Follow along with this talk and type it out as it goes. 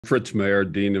Fritz Mayer,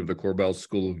 Dean of the Korbel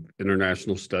School of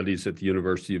International Studies at the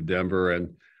University of Denver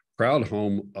and proud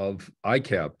home of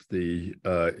ICAP, the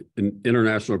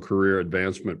International Career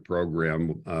Advancement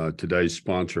Program, today's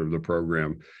sponsor of the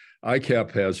program.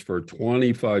 ICAP has for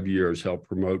 25 years helped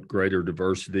promote greater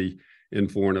diversity in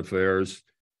foreign affairs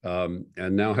and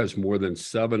now has more than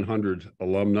 700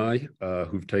 alumni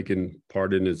who've taken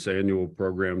part in its annual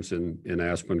programs in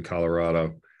Aspen,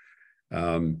 Colorado.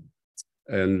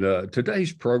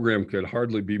 Today's program could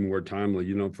hardly be more timely.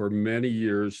 You know, for many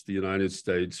years, the United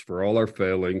States, for all our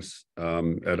failings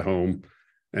at home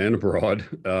and abroad,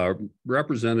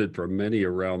 represented for many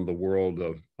around the world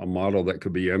a model that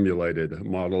could be emulated, a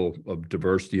model of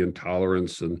diversity and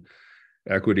tolerance and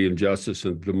equity and justice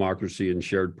and democracy and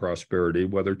shared prosperity.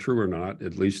 Whether true or not,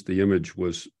 at least the image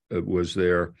was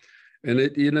there. And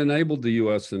it enabled the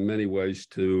U.S. in many ways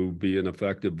to be an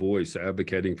effective voice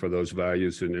advocating for those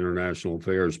values in international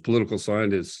affairs. Political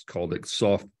scientists called it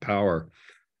soft power.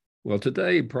 Well,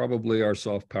 today, probably our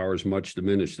soft power is much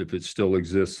diminished if it still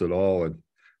exists at all. And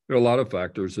there are a lot of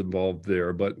factors involved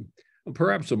there, but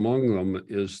perhaps among them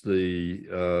is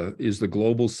the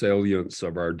global salience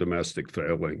of our domestic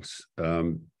failings,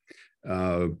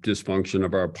 dysfunction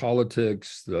of our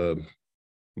politics, the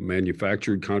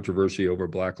manufactured controversy over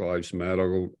Black Lives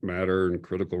Matter and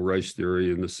critical race theory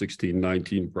in the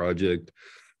 1619 Project,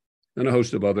 and a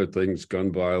host of other things,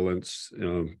 gun violence,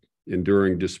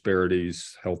 enduring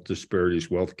disparities, health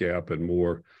disparities, wealth gap, and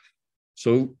more.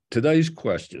 So today's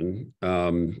question,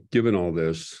 given all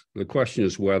this, the question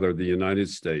is whether the United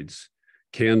States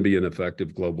can be an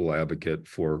effective global advocate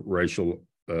for racial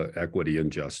equity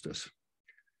and justice.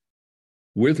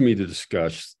 With me to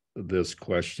discuss this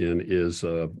question is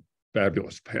a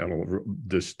fabulous panel,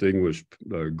 distinguished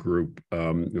group.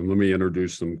 And let me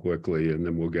introduce them quickly, and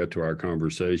then we'll get to our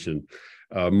conversation.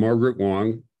 Margaret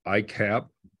Wong, ICAP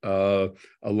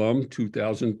alum,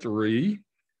 2003,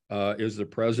 is the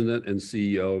president and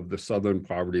CEO of the Southern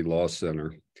Poverty Law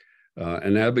Center.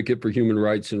 An advocate for human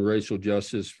rights and racial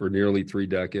justice for nearly 3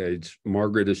 decades,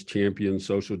 Margaret has championed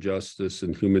social justice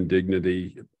and human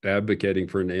dignity, advocating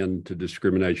for an end to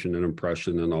discrimination and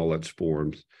oppression in all its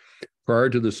forms. Prior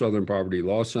to the Southern Poverty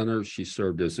Law Center, she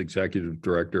served as executive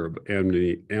director of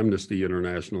Amnesty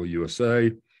International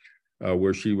USA,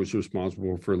 where she was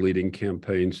responsible for leading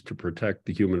campaigns to protect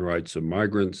the human rights of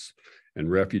migrants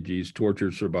and refugees,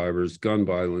 torture survivors, gun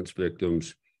violence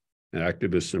victims,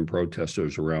 activists and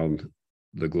protesters around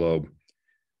the globe.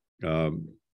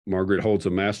 Margaret holds a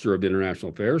Master of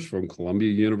International Affairs from Columbia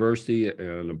University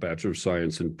and a Bachelor of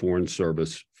Science in Foreign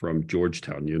Service from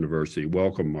Georgetown University.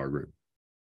 Welcome, Margaret.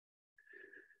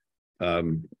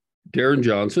 Darren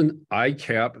Johnson,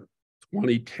 ICAP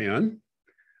 2010,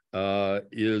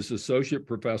 is Associate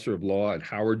Professor of Law at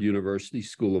Howard University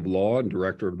School of Law and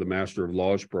Director of the Master of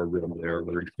Laws program there,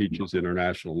 where he teaches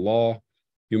international law,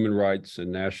 human rights,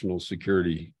 and national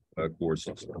security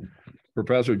courses.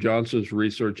 Professor Johnson's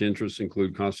research interests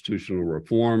include constitutional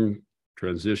reform,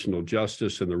 transitional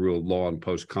justice, and the rule of law in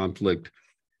post-conflict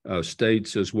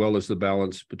states, as well as the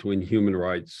balance between human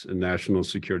rights and national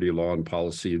security law and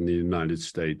policy in the United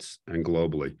States and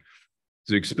globally.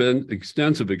 His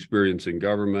extensive experience in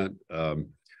government, the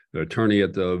attorney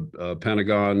at the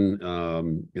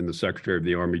Pentagon, in the Secretary of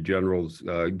the Army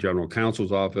General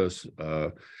Counsel's Office,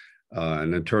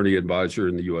 an attorney advisor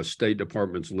in the U.S. State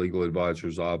Department's Legal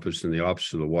Advisor's Office and the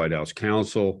Office of the White House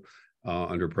Counsel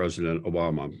under President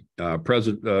Obama.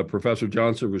 Professor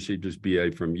Johnson received his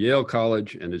BA from Yale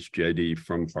College and his JD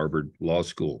from Harvard Law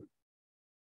School.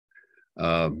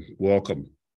 Welcome.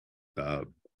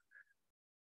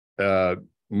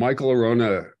 Michael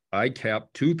Arona, ICAP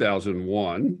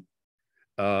 2001,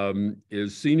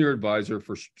 is Senior Advisor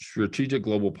for Strategic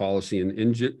Global Policy and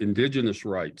Indigenous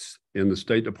Rights in the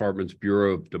State Department's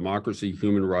Bureau of Democracy,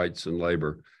 Human Rights, and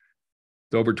Labor.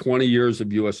 With over 20 years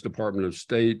of U.S. Department of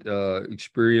State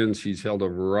experience, he's held a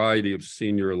variety of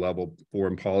senior-level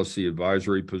foreign policy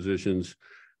advisory positions,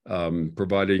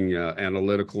 providing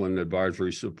analytical and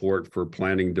advisory support for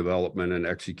planning, development, and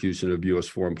execution of U.S.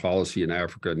 foreign policy in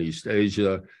Africa and East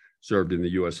Asia, served in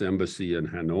the U.S. Embassy in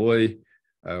Hanoi,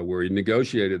 where he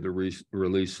negotiated the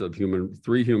release of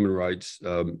 3 human rights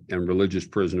and religious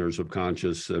prisoners of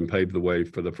conscience and paved the way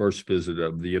for the first visit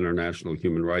of the International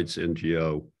Human Rights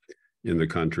NGO in the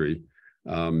country.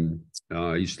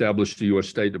 He established the U.S.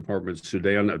 State Department's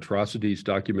Sudan Atrocities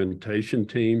Documentation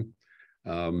Team,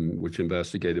 which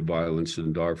investigated violence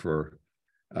in Darfur.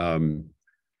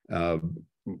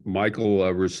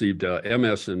 Michael received a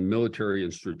MS in Military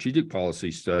and Strategic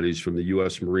Policy Studies from the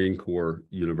U.S. Marine Corps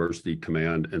University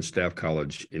Command and Staff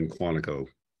College in Quantico.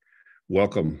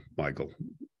 Welcome, Michael.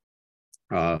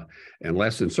 And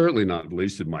last and certainly not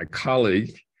least, is my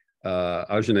colleague,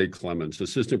 Ajane Clemens,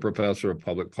 Assistant Professor of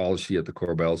Public Policy at the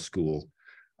Korbel School.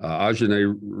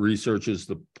 Ajane researches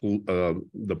the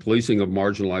policing of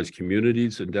marginalized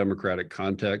communities in democratic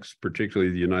contexts,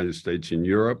 particularly the United States and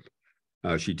Europe.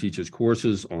 She teaches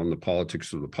courses on the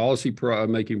politics of the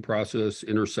policy-making process,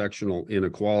 intersectional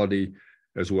inequality,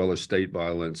 as well as state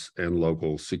violence and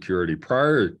local security.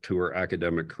 Prior to her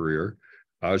academic career,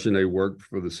 Ajane worked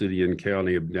for the city and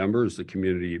county of Denver as the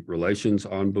community relations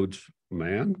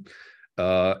ombudsman,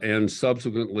 and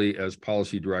subsequently as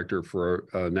policy director for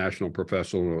a National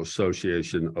Professional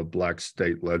Association of Black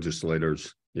state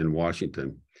legislators in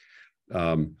Washington.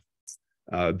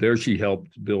 There she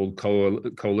helped build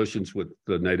coalitions with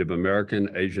the Native American,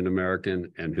 Asian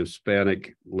American, and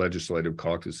Hispanic legislative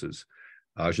caucuses.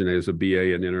 Ajane is a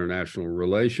BA in International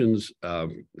Relations,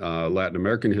 Latin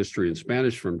American History and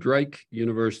Spanish from Drake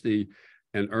University,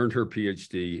 and earned her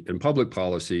PhD in public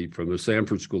policy from the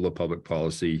Sanford School of Public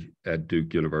Policy at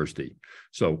Duke University.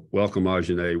 So welcome,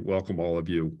 Ajane, welcome all of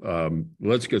you.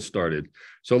 Let's get started.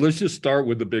 So let's just start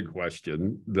with the big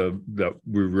question that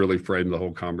we really frame the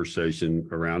whole conversation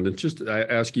around. And just I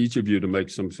ask each of you to make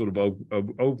some sort of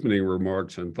opening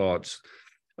remarks and thoughts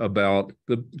about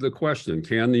the question: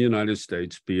 can the United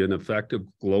States be an effective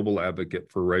global advocate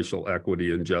for racial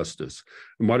equity and justice?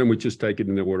 And why don't we just take it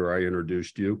in the order I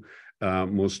introduced you?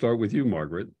 We'll start with you,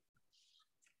 Margaret.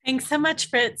 Thanks so much,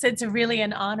 Fritz. It's really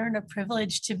an honor and a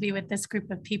privilege to be with this group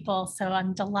of people. So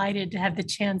I'm delighted to have the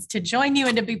chance to join you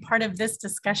and to be part of this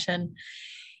discussion.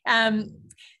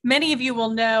 Many of you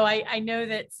will know, I know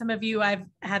that some of you I've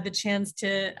had the chance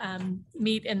to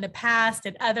meet in the past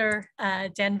at other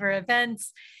Denver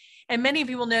events. And many of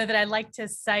you will know that I like to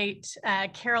cite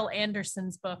Carol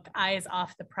Anderson's book, Eyes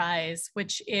Off the Prize,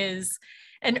 which is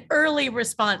an early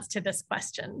response to this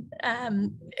question.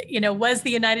 Was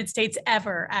the United States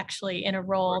ever actually in a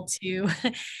role to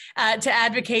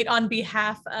advocate on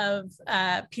behalf of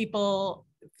people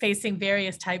facing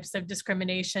various types of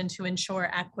discrimination to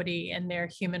ensure equity and their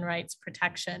human rights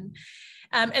protection?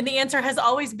 And the answer has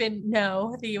always been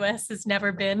no. The US has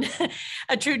never been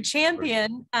a true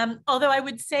champion. Although I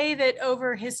would say that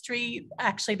over history,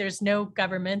 actually, there's no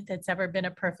government that's ever been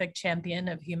a perfect champion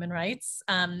of human rights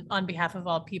on behalf of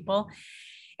all people.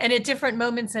 And at different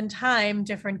moments in time,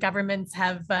 different governments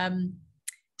have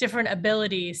different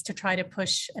abilities to try to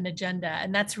push an agenda.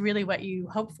 And that's really what you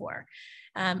hope for.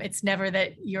 It's never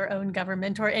that your own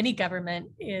government or any government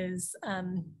is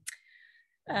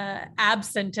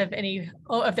absent of any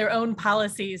of their own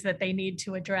policies that they need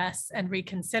to address and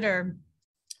reconsider,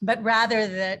 but rather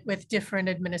that with different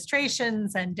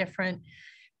administrations and different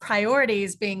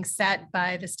priorities being set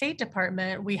by the State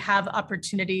Department, we have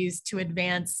opportunities to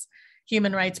advance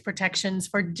human rights protections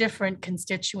for different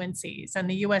constituencies. And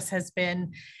the US has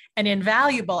been an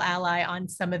invaluable ally on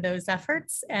some of those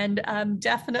efforts, and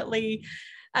definitely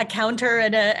a counter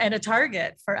and a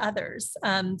target for others.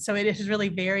 So it has really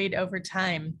varied over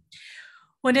time.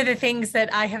 One of the things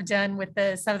that I have done with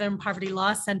the Southern Poverty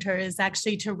Law Center is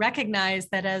actually to recognize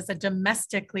that as a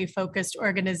domestically focused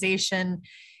organization,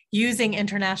 using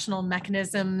international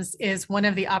mechanisms is one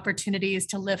of the opportunities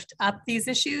to lift up these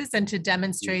issues and to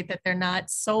demonstrate that they're not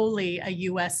solely a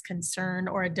US concern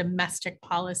or a domestic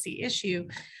policy issue.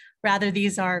 Rather,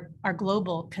 these are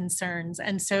global concerns.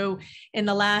 And so in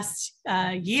the last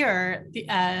year,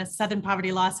 the Southern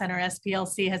Poverty Law Center,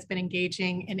 SPLC, has been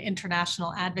engaging in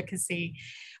international advocacy.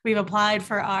 We've applied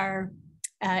for our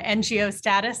NGO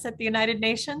status at the United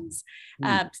Nations,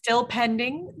 still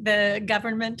pending. The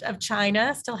government of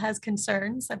China still has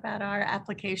concerns about our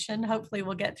application. Hopefully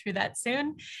we'll get through that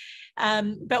soon.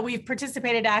 But we've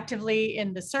participated actively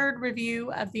in the CERD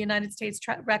review of the United States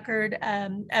record,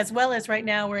 as well as right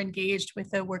now we're engaged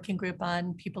with a working group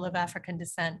on people of African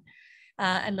descent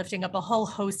and lifting up a whole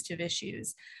host of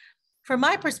issues. From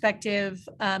my perspective,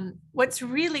 what's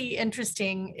really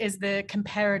interesting is the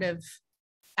comparative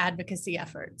advocacy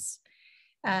efforts.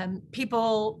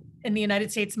 People in the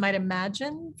United States might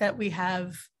imagine that we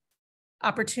have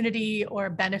opportunity or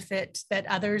benefit that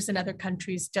others in other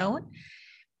countries don't,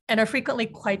 and are frequently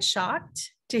quite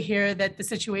shocked to hear that the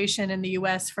situation in the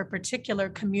US for particular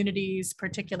communities,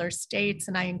 particular states,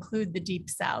 and I include the Deep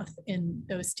South in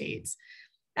those states,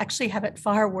 actually have it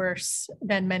far worse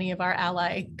than many of our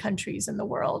ally countries in the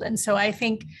world. And so I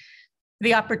think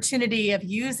the opportunity of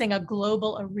using a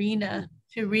global arena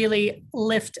to really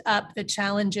lift up the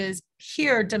challenges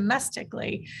here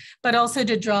domestically, but also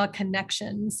to draw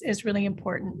connections is really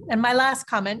important. And my last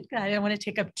comment, I don't want to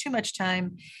take up too much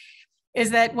time,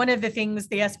 is that one of the things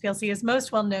the SPLC is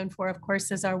most well known for, of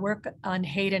course, is our work on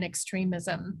hate and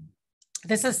extremism.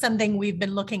 This is something we've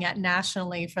been looking at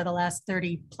nationally for the last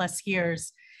 30 plus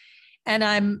years. And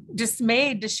I'm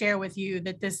dismayed to share with you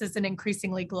that this is an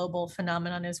increasingly global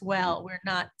phenomenon as well. We're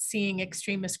not seeing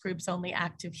extremist groups only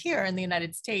active here in the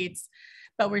United States,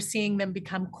 but we're seeing them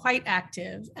become quite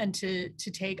active and to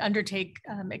undertake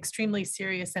extremely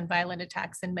serious and violent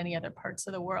attacks in many other parts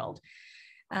of the world.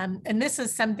 And this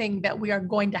is something that we are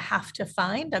going to have to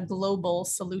find a global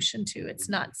solution to. It's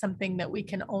not something that we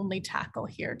can only tackle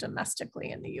here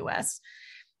domestically in the US,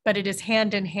 but it is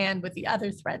hand in hand with the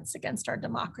other threats against our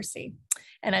democracy.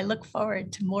 And I look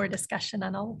forward to more discussion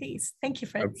on all of these. Thank you,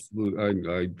 Fritz.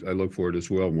 Absolutely. I look forward as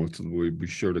well. We'll be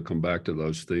sure to come back to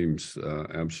those themes.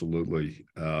 Absolutely.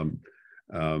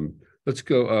 Let's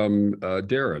go,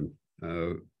 Darren,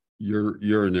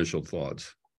 your initial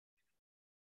thoughts.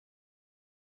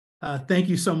 Thank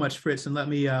you so much, Fritz. And let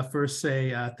me first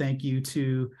say thank you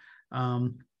to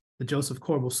the Joseph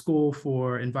Korbel School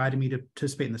for inviting me to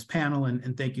participate in this panel.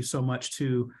 And thank you so much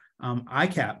to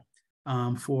ICAP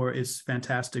for its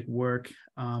fantastic work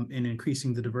in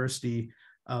increasing the diversity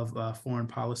of foreign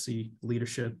policy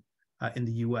leadership in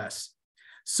the US.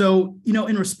 So,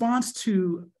 in response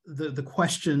to the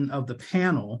question of the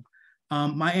panel,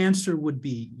 my answer would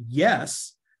be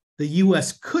yes. The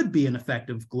US could be an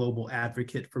effective global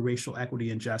advocate for racial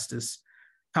equity and justice.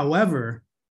 However,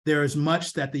 there is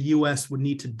much that the US would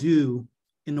need to do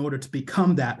in order to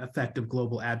become that effective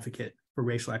global advocate for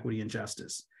racial equity and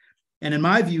justice. And in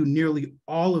my view, nearly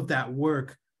all of that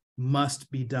work must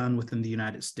be done within the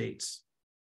United States.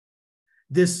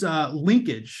 This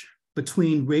linkage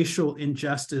between racial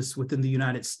injustice within the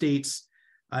United States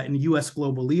and US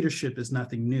global leadership is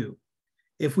nothing new.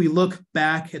 If we look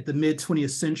back at the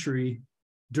mid-20th century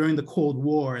during the Cold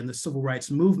War and the Civil Rights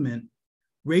Movement,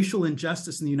 racial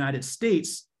injustice in the United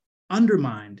States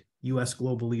undermined US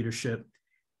global leadership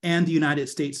and the United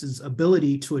States'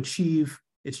 ability to achieve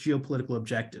its geopolitical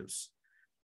objectives.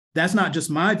 That's not just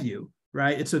my view,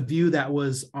 right? It's a view that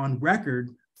was on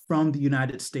record from the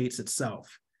United States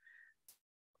itself.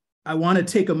 I want to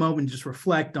take a moment and just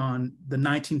reflect on the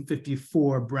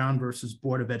 1954 Brown versus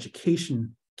Board of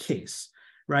Education case.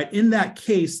 Right. In that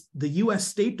case, the US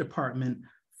State Department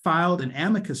filed an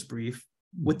amicus brief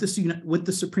with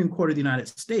the Supreme Court of the United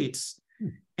States,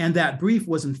 and that brief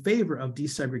was in favor of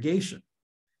desegregation.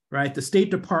 Right. The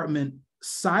State Department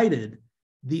cited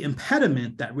the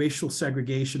impediment that racial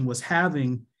segregation was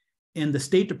having in the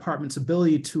State Department's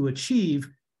ability to achieve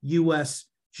US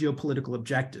geopolitical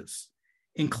objectives,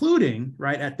 including,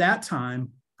 right, at that time,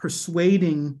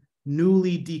 persuading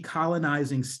newly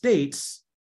decolonizing states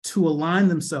to align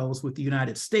themselves with the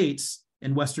United States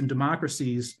and Western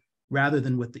democracies rather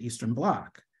than with the Eastern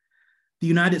Bloc. The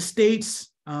United States,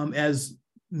 as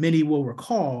many will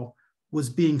recall,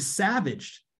 was being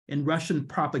savaged in Russian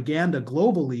propaganda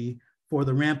globally for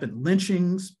the rampant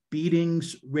lynchings,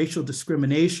 beatings, racial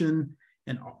discrimination,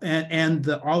 and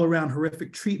the all-around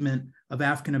horrific treatment of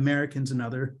African Americans and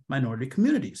other minority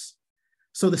communities.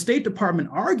 So the State Department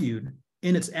argued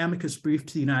in its amicus brief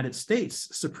to the United States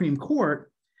Supreme Court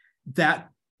that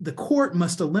the court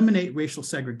must eliminate racial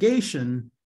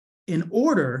segregation in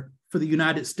order for the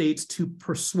United States to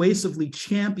persuasively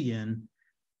champion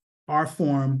our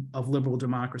form of liberal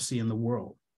democracy in the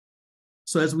world.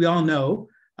 So as we all know,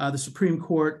 the Supreme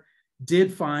Court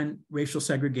did find racial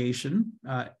segregation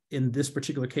in this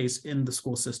particular case in the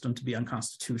school system to be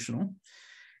unconstitutional.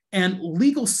 And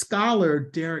legal scholar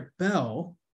Derek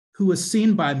Bell, who was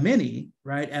seen by many,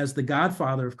 right, as the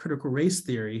godfather of critical race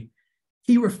theory,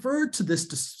 he referred to this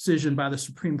decision by the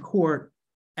Supreme Court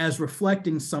as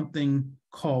reflecting something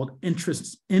called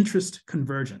interest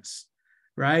convergence,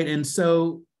 right? And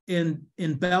so in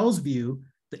Bell's view,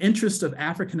 the interest of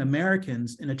African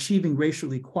Americans in achieving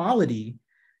racial equality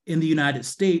in the United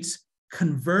States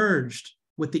converged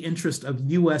with the interest of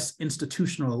US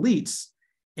institutional elites,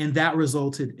 and that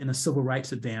resulted in a civil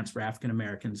rights advance for African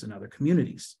Americans and other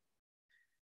communities.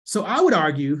 So I would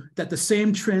argue that the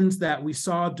same trends that we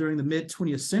saw during the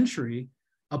mid-20th century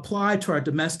apply to our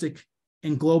domestic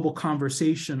and global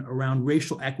conversation around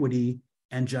racial equity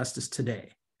and justice today,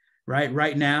 right?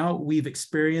 Right now, we've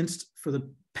experienced for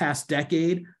the past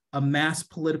decade a mass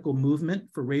political movement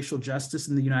for racial justice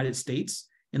in the United States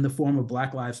in the form of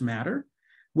Black Lives Matter,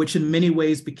 which in many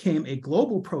ways became a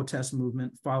global protest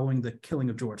movement following the killing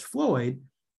of George Floyd.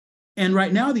 And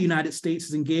right now, the United States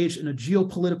is engaged in a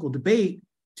geopolitical debate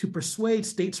to persuade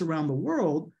states around the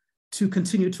world to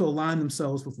continue to align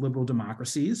themselves with liberal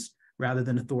democracies rather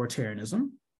than authoritarianism.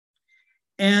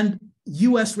 And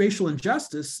US racial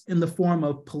injustice in the form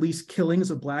of police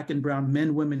killings of Black and brown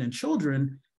men, women, and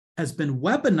children has been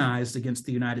weaponized against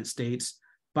the United States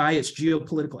by its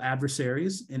geopolitical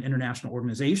adversaries in international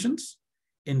organizations,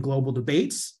 in global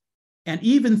debates, and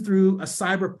even through a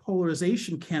cyber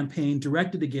polarization campaign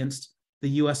directed against the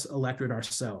US electorate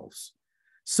ourselves.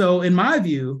 So in my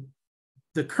view,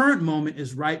 the current moment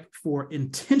is ripe for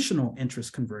intentional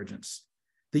interest convergence.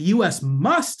 The US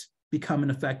must become an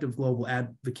effective global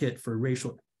advocate for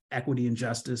racial equity and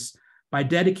justice by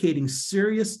dedicating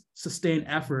serious, sustained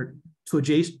effort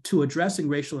to addressing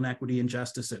racial inequity and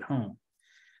justice at home.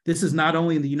 This is not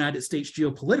only in the United States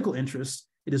geopolitical interests,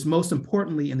 it is most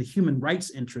importantly in the human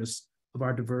rights interests of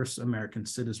our diverse American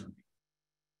citizenry.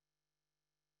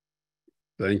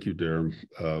 Thank you, Darren.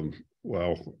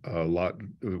 Well, a lot.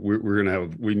 We're gonna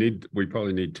have. We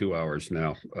probably need 2 hours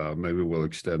now. Maybe we'll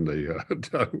extend the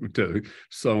to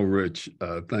so rich.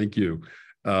 Thank you.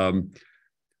 Let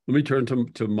me turn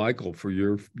to Michael for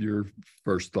your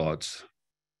first thoughts.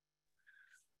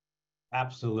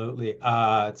 Absolutely.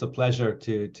 It's a pleasure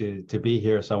to be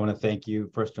here. So I want to thank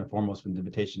you first and foremost for the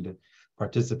invitation to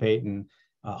participate, and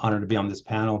honored to be on this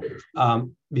panel.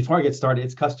 Before I get started,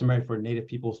 it's customary for Native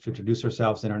peoples to introduce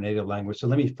ourselves in our native language. So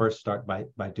let me first start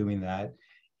by doing that.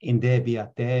 Inde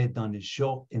biate dan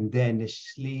jo inde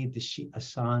nishli dishi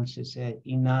asan shise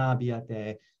ina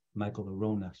biate Michael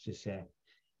Arona shise.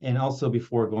 And also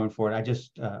before going forward,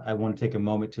 I want to take a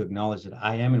moment to acknowledge that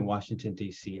I am in Washington,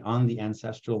 D.C. on the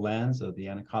ancestral lands of the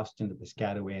Anacostan, the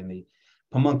Piscataway, and the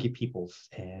Pamunkey peoples.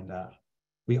 And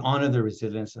we honor their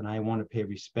resilience, and I want to pay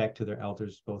respect to their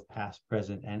elders, both past,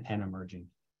 present, and emerging.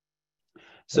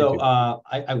 So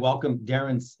I welcome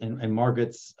Darren's and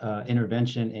Margaret's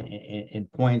intervention in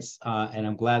points, and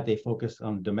I'm glad they focused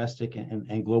on domestic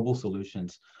and global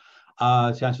solutions.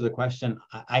 To answer the question,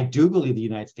 I do believe the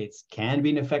United States can be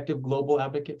an effective global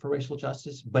advocate for racial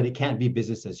justice, but it can't be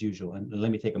business as usual. And let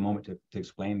me take a moment to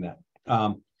explain that.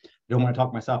 I don't want to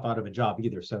talk myself out of a job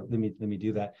either, so let me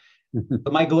do that.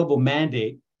 But my global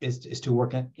mandate is to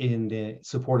work in the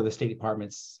support of the State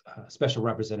Department's Special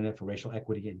Representative for Racial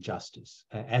Equity and Justice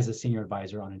as a senior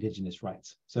advisor on Indigenous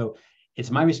rights. So it's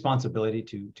my responsibility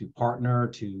to partner,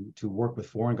 to work with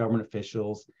foreign government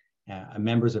officials,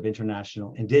 members of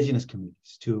international Indigenous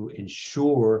communities to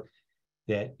ensure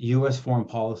that U.S. foreign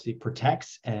policy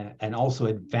protects and also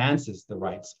advances the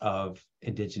rights of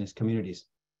Indigenous communities.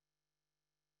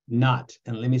 Not,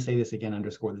 and let me say this again,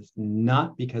 underscore this,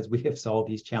 not because we have solved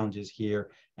these challenges here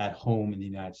at home in the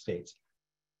United States,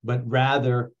 but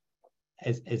rather,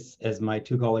 as my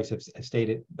two colleagues have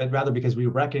stated, but rather because we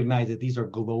recognize that these are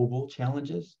global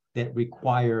challenges that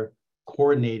require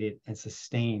coordinated and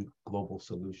sustained global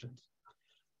solutions.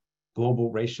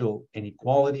 Global racial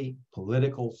inequality,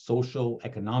 political, social,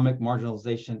 economic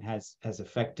marginalization has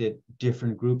affected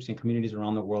different groups and communities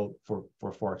around the world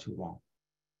for far too long.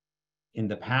 In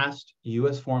the past,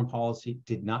 U.S. foreign policy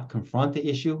did not confront the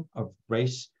issue of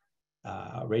race,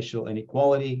 racial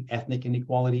inequality, ethnic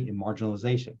inequality, and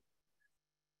marginalization.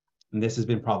 And this has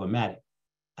been problematic.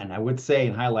 And I would say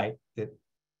and highlight that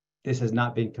this has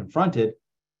not been confronted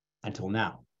until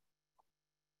now,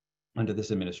 under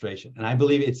this administration. And I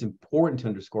believe it's important to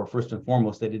underscore, first and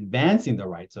foremost, that advancing the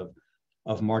rights of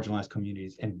marginalized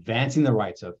communities, advancing the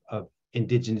rights of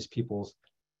Indigenous peoples,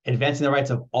 advancing the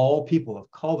rights of all people of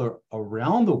color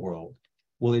around the world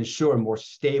will ensure more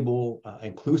stable,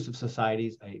 inclusive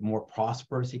societies, more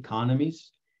prosperous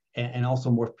economies, and also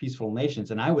more peaceful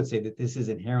nations. And I would say that this is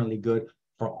inherently good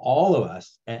for all of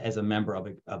us as a member of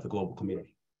the global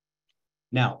community.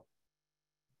 Now,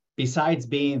 besides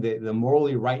being the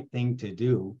morally right thing to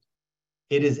do,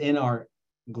 it is in our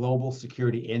global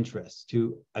security interests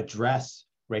to address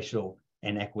racial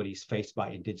inequities faced by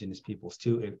Indigenous peoples,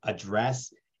 to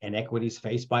address inequities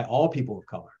faced by all people of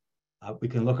color. We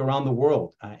can look around the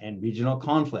world and regional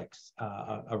conflicts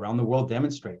around the world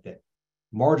demonstrate that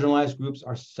marginalized groups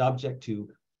are subject to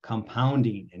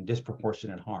compounding and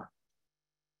disproportionate harm.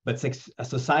 But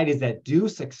societies that do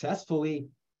successfully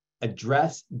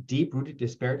address deep-rooted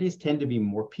disparities tend to be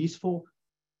more peaceful,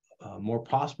 more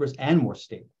prosperous, and more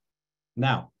stable.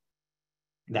 Now,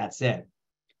 that said,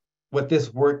 what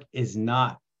this work is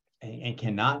not and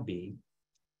cannot be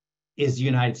is the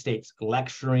United States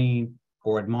lecturing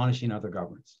or admonishing other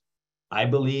governments. I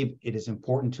believe it is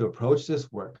important to approach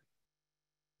this work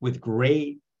with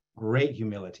great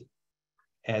humility,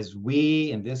 as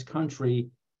we in this country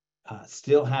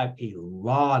still have a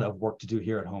lot of work to do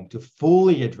here at home to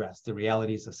fully address the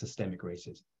realities of systemic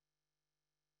racism.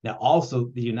 Now,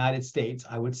 also, the United States,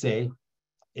 I would say,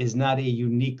 is not a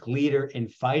unique leader in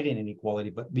fighting inequality,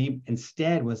 but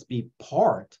instead must be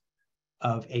part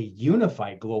of a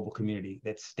unified global community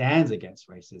that stands against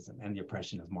racism and the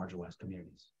oppression of marginalized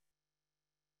communities.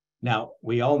 Now,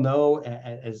 we all know,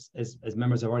 as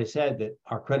members have already said, that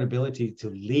our credibility to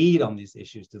lead on these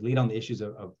issues, to lead on the issues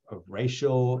of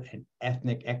racial and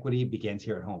ethnic equity begins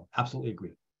here at home. Absolutely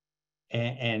agree.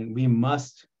 And we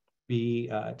must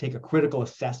take a critical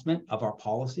assessment of our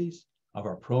policies, of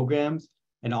our programs,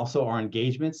 and also our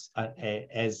engagements,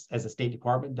 as the State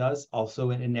Department does,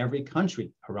 also in every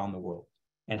country around the world,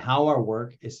 and how our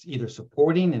work is either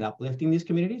supporting and uplifting these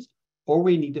communities, or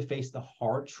we need to face the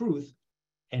hard truth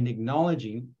and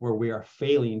acknowledging where we are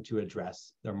failing to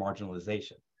address their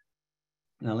marginalization.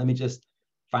 Now, let me just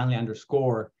finally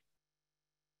underscore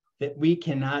that we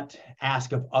cannot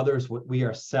ask of others what we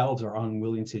ourselves are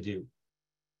unwilling to do,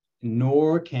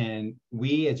 nor can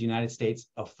we as United States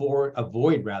avoid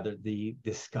the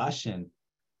discussion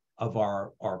of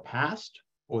our past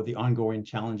or the ongoing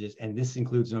challenges. And this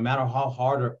includes, no matter how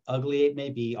hard or ugly it may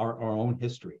be, our own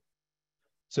history.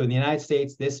 So in the United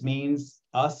States, this means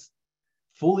us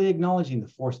fully acknowledging the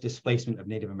forced displacement of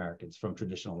Native Americans from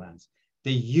traditional lands,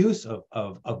 the use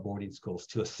of boarding schools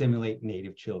to assimilate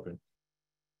Native children,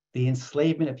 the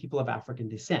enslavement of people of African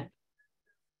descent.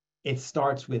 It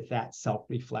starts with that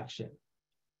self-reflection.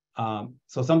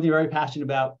 So something you're very passionate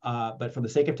about, but for the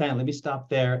sake of time, let me stop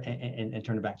there and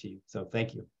turn it back to you. So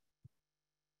thank you.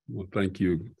 Well, thank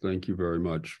you. Thank you very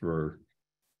much for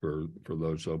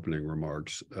those opening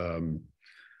remarks.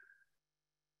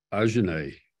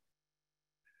 Ajane.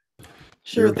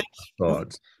 Sure.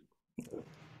 Thoughts.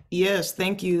 Yes,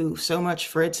 thank you so much,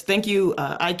 Fritz. Thank you,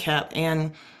 ICAP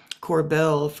and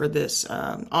Korbel, for this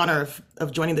honor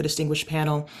of joining the distinguished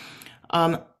panel.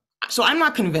 So I'm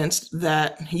not convinced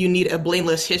that you need a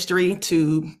blameless history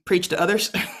to preach to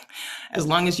others, as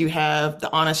long as you have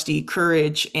the honesty,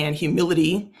 courage, and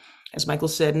humility, as Michael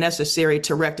said, necessary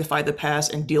to rectify the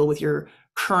past and deal with your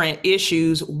current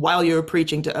issues while you're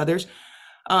preaching to others.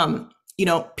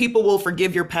 People will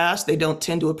forgive your past. They don't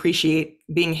tend to appreciate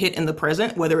being hit in the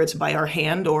present, whether it's by our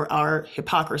hand or our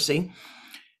hypocrisy.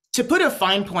 To put a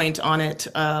fine point on it,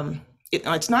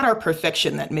 it's not our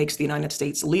perfection that makes the United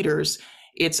States leaders.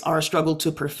 It's our struggle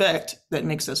to perfect that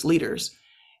makes us leaders.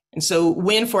 And so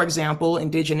when, for example,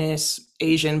 Indigenous,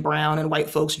 Asian, Brown, and white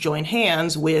folks join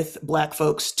hands with Black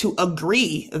folks to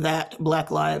agree that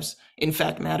Black lives, in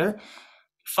fact, matter,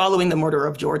 following the murder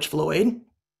of George Floyd,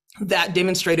 that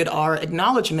demonstrated our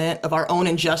acknowledgement of our own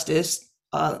injustice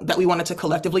that we wanted to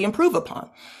collectively improve upon.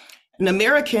 And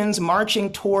Americans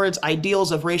marching towards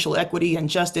ideals of racial equity and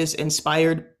justice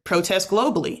inspired protests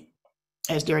globally.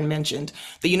 As Darren mentioned,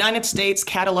 the United States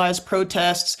catalyzed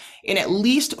protests in at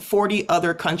least 40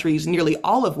 other countries, nearly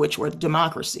all of which were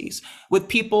democracies, with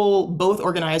people both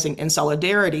organizing in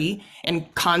solidarity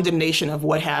and condemnation of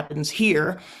what happens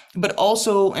here, but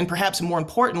also, and perhaps more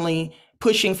importantly,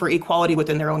 pushing for equality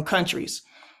within their own countries.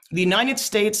 The United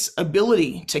States'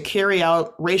 ability to carry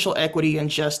out racial equity and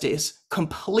justice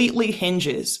completely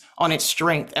hinges on its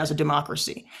strength as a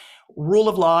democracy. Rule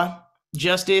of law,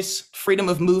 justice, freedom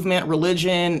of movement,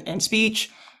 religion and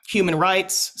speech, human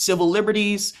rights, civil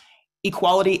liberties,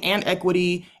 equality and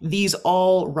equity, these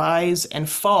all rise and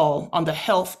fall on the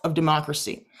health of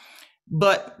democracy.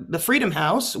 But the Freedom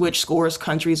House, which scores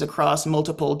countries across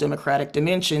multiple democratic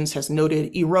dimensions, has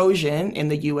noted erosion in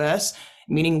the US,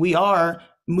 meaning we are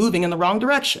moving in the wrong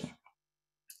direction.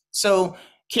 So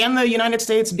can the United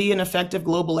States be an effective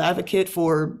global advocate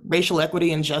for racial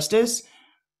equity and justice?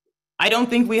 I don't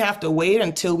think we have to wait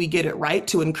until we get it right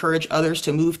to encourage others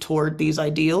to move toward these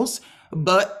ideals.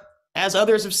 But as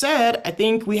others have said, I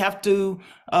think we have to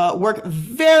work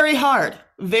very hard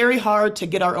to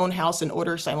get our own house in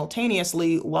order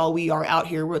simultaneously while we are out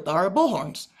here with our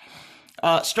bullhorns.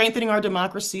 Strengthening our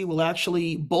democracy will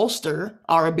actually bolster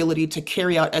our ability to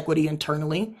carry out equity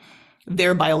internally,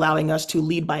 thereby allowing us to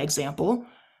lead by example.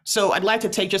 So I'd like to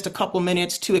take just a couple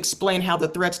minutes to explain how the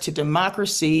threats to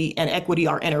democracy and equity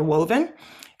are interwoven,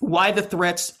 why the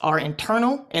threats are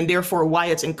internal, and therefore why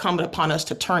it's incumbent upon us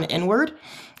to turn inward,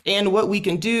 and what we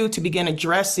can do to begin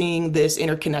addressing this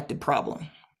interconnected problem.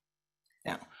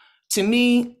 Now, to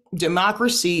me,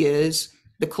 democracy is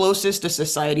the closest a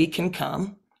society can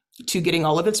come to getting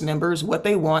all of its members what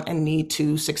they want and need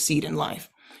to succeed in life.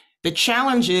 The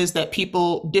challenge is that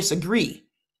people disagree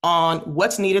on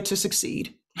what's needed to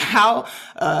succeed, how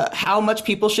much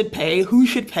people should pay, who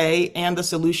should pay, and the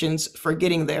solutions for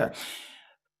getting there.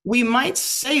 We might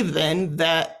say then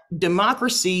that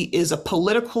democracy is a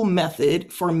political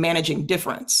method for managing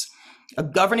difference, a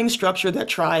governing structure that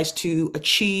tries to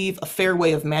achieve a fair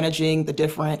way of managing the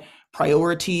different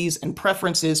priorities and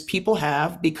preferences people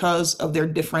have because of their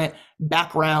different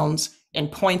backgrounds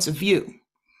and points of view.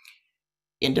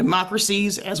 In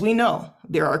democracies, as we know,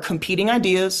 there are competing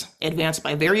ideas advanced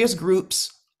by various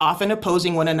groups, often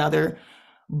opposing one another,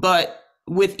 but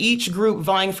with each group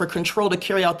vying for control to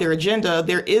carry out their agenda,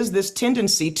 there is this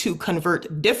tendency to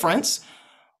convert difference,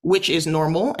 which is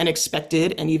normal and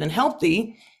expected and even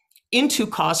healthy, into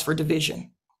cause for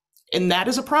division. And that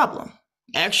is a problem.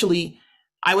 Actually,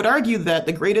 I would argue that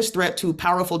the greatest threat to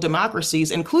powerful democracies,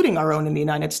 including our own in the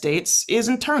United States, is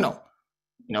internal.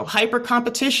 Hyper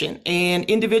competition and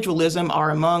individualism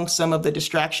are among some of the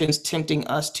distractions tempting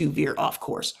us to veer off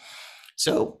course.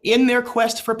 So in their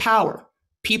quest for power,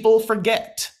 people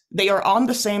forget they are on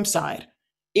the same side.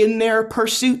 In their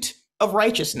pursuit of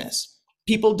righteousness,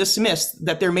 people dismiss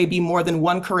that there may be more than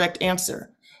one correct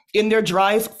answer. In their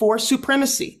drive for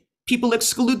supremacy, people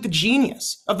exclude the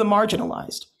genius of the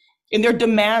marginalized. In their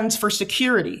demands for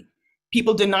security,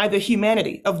 people deny the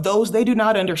humanity of those they do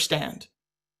not understand.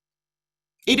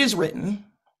 It is written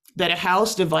that a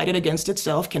house divided against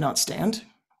itself cannot stand.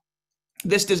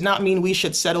 This does not mean we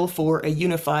should settle for a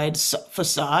unified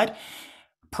facade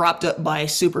propped up by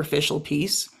superficial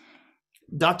peace.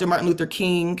 Dr. Martin Luther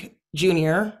King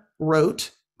Jr. wrote,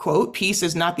 quote, "Peace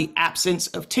is not the absence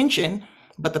of tension,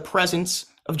 but the presence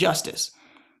of justice."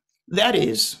 That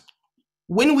is,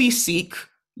 when we seek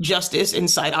justice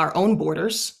inside our own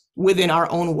borders, within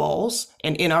our own walls,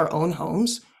 and in our own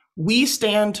homes, we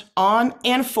stand on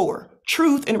and for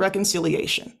truth and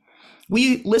reconciliation.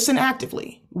 We listen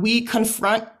actively. We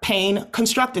confront pain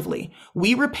constructively.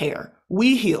 We repair.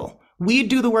 We heal. We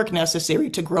do the work necessary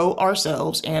to grow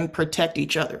ourselves and protect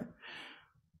each other.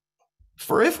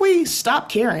 For if we stop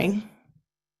caring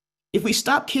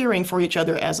for each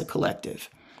other as a collective,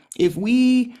 if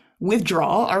we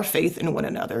withdraw our faith in one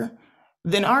another,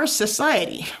 then our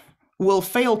society will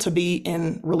fail to be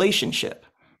in relationship.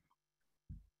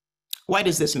 Why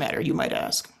does this matter, you might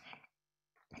ask?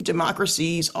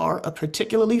 Democracies are a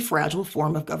particularly fragile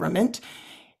form of government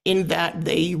in that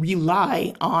they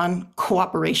rely on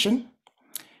cooperation.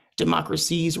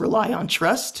 Democracies rely on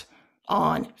trust,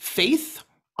 on faith,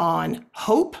 on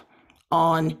hope,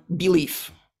 on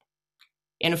belief.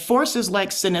 And forces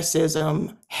like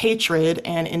cynicism, hatred,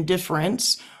 and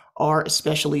indifference are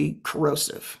especially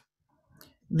corrosive.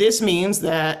 This means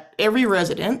that every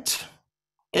resident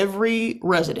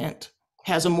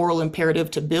has a moral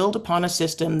imperative to build upon a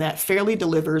system that fairly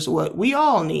delivers what we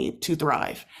all need to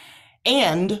thrive,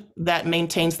 and that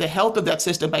maintains the health of that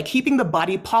system by keeping the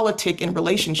body politic in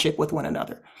relationship with one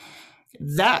another.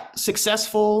 That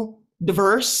successful,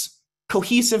 diverse,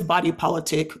 cohesive body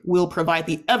politic will provide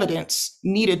the evidence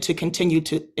needed to continue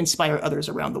to inspire others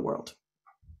around the world.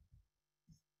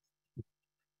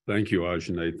 Thank you,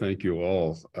 Ajane. Thank you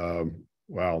all.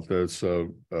 Wow, that's a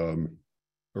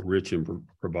rich and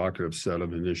provocative set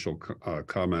of initial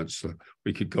comments.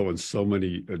 We could go in so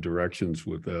many directions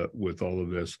with all of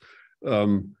this. Let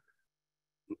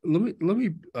me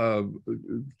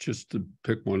just to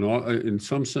pick one. In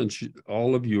some sense,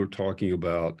 all of you are talking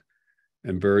about,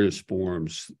 in various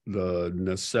forms, the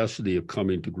necessity of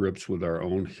coming to grips with our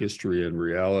own history and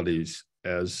realities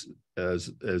as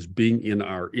being in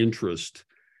our interest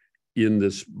in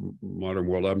this modern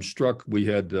world. I'm struck. We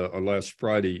had last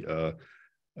Friday.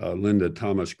 Linda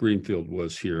Thomas Greenfield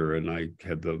was here, and I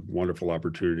had the wonderful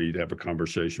opportunity to have a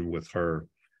conversation with her.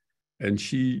 And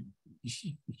she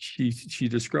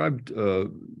described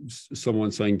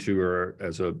someone saying to her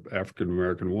as an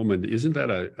African-American woman, "Isn't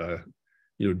that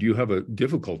do you have a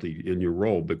difficulty in your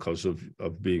role because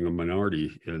of being a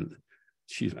minority?" And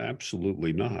she's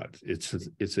absolutely not.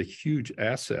 It's a huge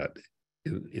asset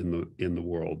in the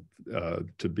world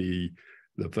to be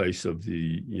the face of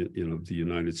the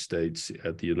United States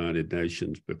at the United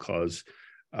Nations, because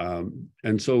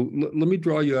and so let me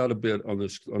draw you out a bit on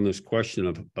this question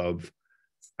of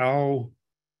how,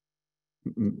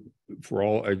 for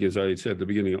all, I guess I said at the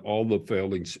beginning, all the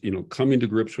failings, coming to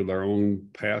grips with our own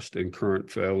past and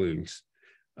current failings,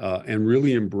 and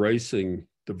really embracing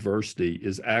diversity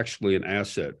is actually an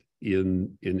asset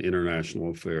in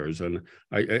international affairs. And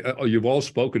you've all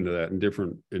spoken to that in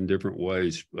different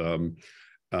ways.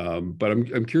 But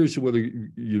I'm curious whether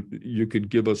you could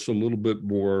give us a little bit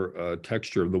more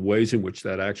texture of the ways in which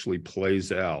that actually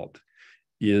plays out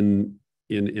in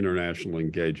international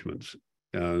engagements.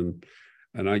 And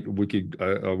I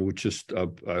would just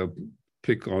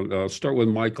pick on. I'll start with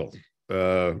Michael.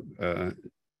 Your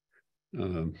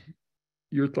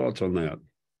thoughts on that?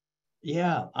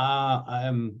 Yeah,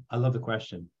 I love the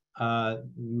question.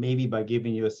 Maybe by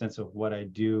giving you a sense of what I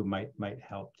do might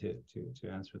help to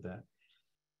answer that.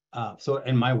 So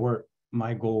in my work,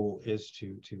 my goal is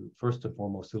to first and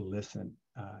foremost to listen,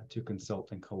 to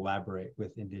consult and collaborate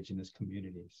with indigenous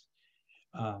communities.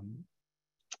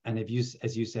 And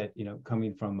as you said,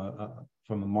 coming from a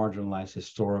marginalized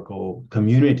historical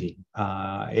community,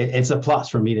 it's a plus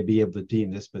for me to be able to be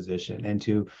in this position and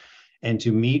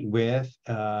to meet with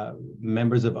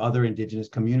members of other indigenous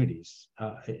communities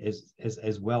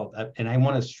as well. And I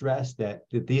want to stress that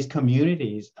these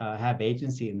communities have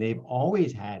agency, and they've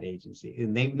always had agency,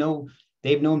 and they've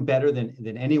known better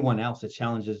than anyone else the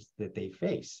challenges that they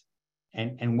face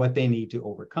and what they need to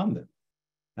overcome them.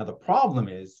 Now,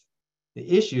 the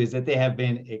issue is that they have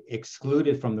been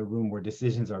excluded from the room where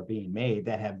decisions are being made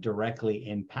that have directly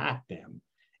impact them.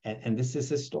 And this is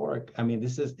historic. I mean,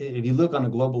 this is, if you look on a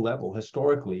global level,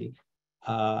 historically,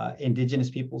 indigenous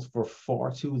peoples for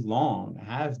far too long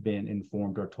have been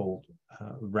informed or told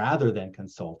rather than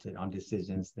consulted on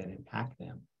decisions that impact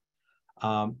them.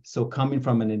 So coming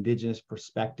from an indigenous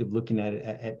perspective, looking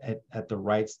at the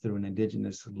rights through an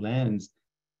indigenous lens,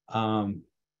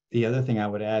 the other thing I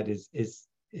would add is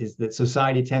that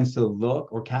society tends to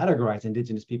look or categorize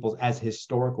indigenous peoples as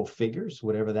historical figures,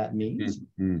 whatever that means,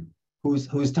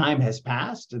 whose time has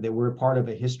passed, that we're part of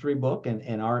a history book,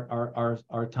 and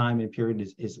our time and period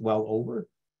is well over,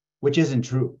 which isn't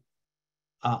true.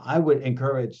 I would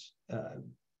encourage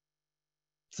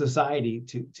society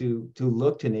to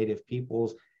look to Native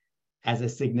peoples as a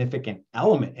significant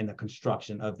element in the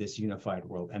construction of this unified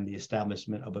world and the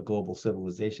establishment of a global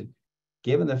civilization,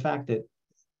 given the fact that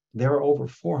there are over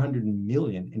 400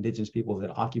 million indigenous people that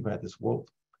occupy this world.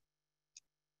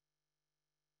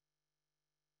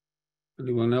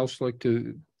 Anyone else like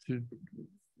to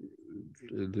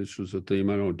this was a theme.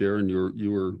 I know, Darren,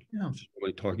 you were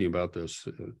really talking about this.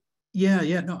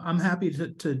 No, I'm happy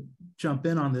to jump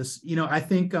in on this. I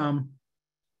think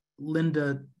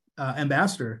Linda,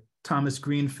 Ambassador Thomas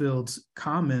Greenfield's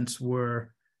comments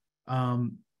were,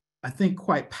 I think,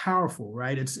 quite powerful,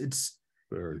 right? It's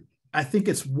very. I think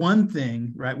it's one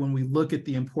thing, right, when we look at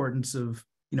the importance of,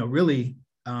 really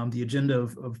the agenda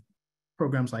of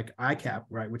programs like ICAP,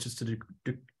 right, which is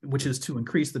to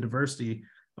increase the diversity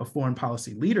of foreign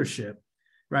policy leadership,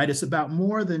 right? It's about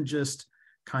more than just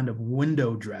kind of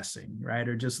window dressing, right,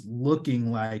 or just looking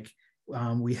like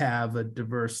we have a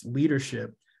diverse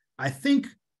leadership. I think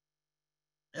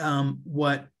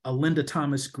what Linda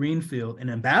Thomas Greenfield and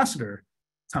Ambassador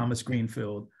Thomas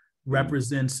Greenfield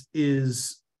represents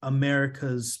is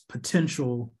America's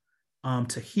potential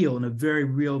to heal in a very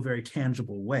real, very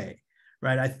tangible way,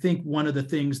 right? I think one of the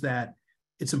things that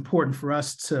it's important for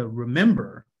us to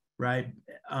remember, right,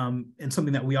 and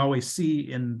something that we always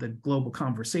see in the global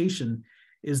conversation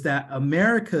is that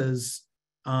America's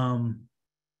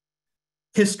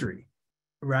history,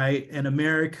 right, and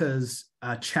America's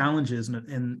challenges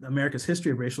and America's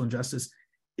history of racial injustice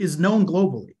is known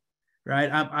globally.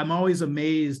 Right. I'm always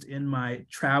amazed in my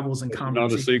travels and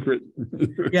conversations. Not a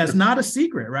secret. Yeah, it's not a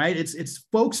secret, right? It's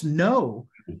folks know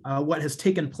what has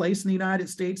taken place in the United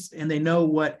States, and they know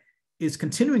what is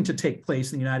continuing to take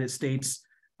place in the United States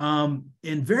in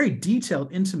very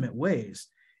detailed, intimate ways.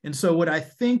 And so what I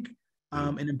think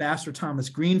an Ambassador Thomas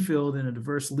Greenfield and a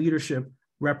diverse leadership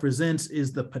represents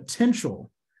is the potential,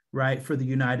 right, for the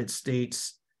United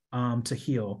States to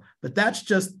heal. But that's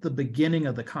just the beginning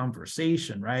of the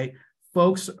conversation, right?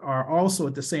 Folks are also,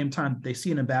 at the same time they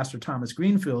see an Ambassador Thomas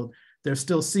Greenfield, they're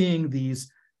still seeing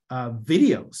these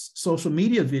videos, social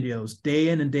media videos, day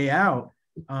in and day out,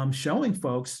 showing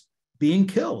folks being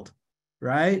killed,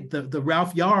 right? The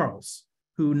Ralph Yarls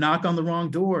who knock on the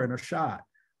wrong door and are shot,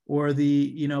 or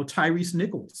the Tyrese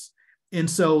Nichols. And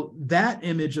so that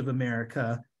image of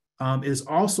America is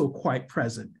also quite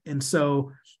present. And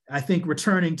so I think,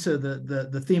 returning to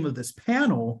the theme of this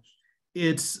panel,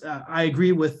 it's I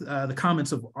agree with the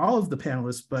comments of all of the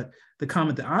panelists, but the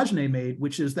comment that Ajane made,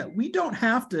 which is that we don't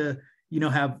have to,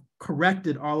 have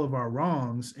corrected all of our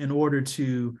wrongs in order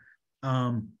to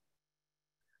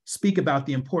speak about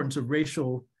the importance of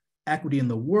racial equity in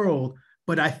the world.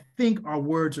 But I think our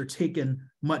words are taken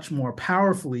much more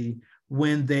powerfully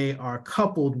when they are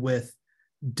coupled with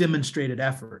demonstrated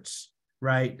efforts,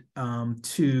 right,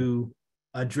 to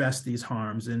address these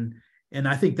harms. And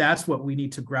I think that's what we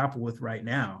need to grapple with right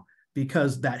now,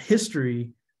 because that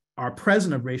history, our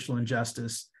present of racial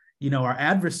injustice, our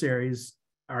adversaries,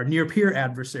 our near peer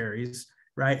adversaries,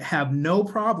 right, have no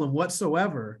problem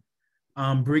whatsoever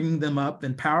bringing them up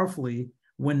and powerfully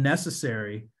when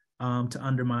necessary to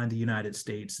undermine the United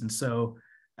States. And so,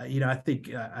 I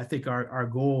think our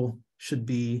goal should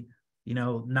be,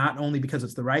 not only because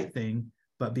it's the right thing,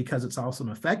 but because it's also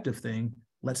an effective thing.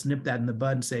 Let's nip that in the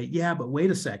bud and say, yeah, but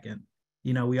wait a second.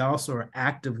 we also are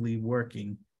actively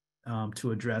working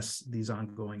to address these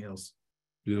ongoing ills.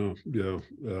 Yeah.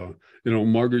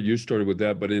 Margaret, you started with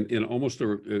that, but in almost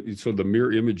so the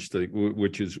mirror image thing,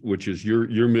 which is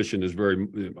your mission is very,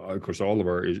 of course, all of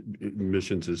our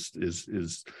missions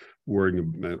is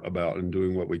worrying about and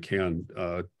doing what we can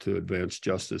to advance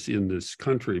justice in this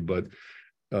country. But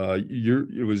you're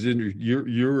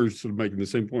sort of making the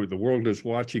same point. The world is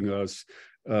watching us.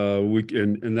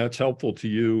 And that's helpful to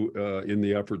you in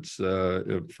the efforts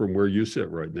from where you sit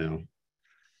right now.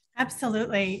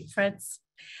 Absolutely, Fritz.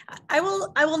 I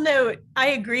will note, I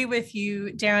agree with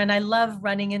you, Darren. I love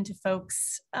running into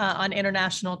folks on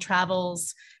international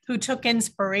travels who took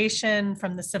inspiration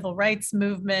from the civil rights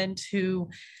movement, who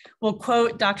will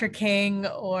quote Dr. King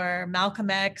or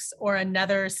Malcolm X or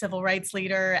another civil rights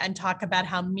leader and talk about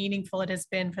how meaningful it has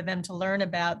been for them to learn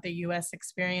about the US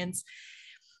experience.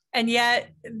 And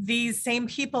yet these same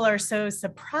people are so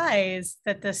surprised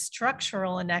that the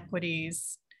structural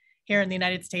inequities here in the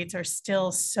United States are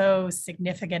still so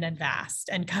significant and vast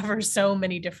and cover so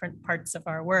many different parts of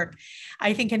our work.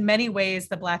 I think in many ways,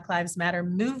 the Black Lives Matter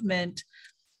movement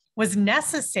was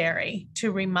necessary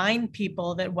to remind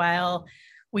people that while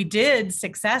we did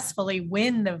successfully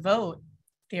win the vote,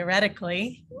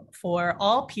 theoretically, for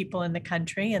all people in the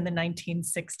country in the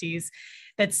 1960s,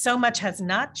 that so much has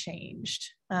not changed.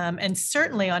 And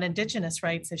certainly on Indigenous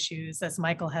rights issues, as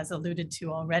Michael has alluded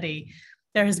to already,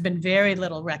 there has been very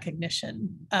little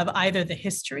recognition of either the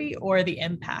history or the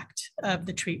impact of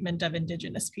the treatment of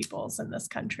Indigenous peoples in this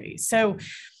country. So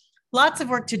lots of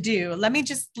work to do. Let me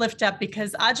just lift up,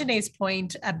 because Ajane's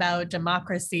point about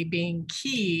democracy being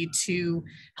key to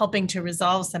helping to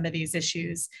resolve some of these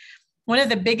issues. One of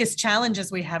the biggest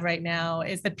challenges we have right now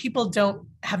is that people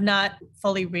have not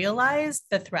fully realized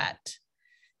the threat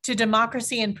to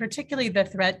democracy, and particularly the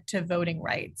threat to voting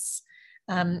rights.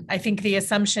 I think the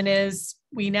assumption is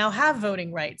we now have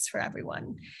voting rights for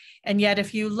everyone. And yet,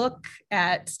 if you look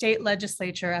at state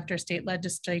legislature after state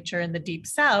legislature in the Deep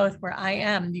South, where I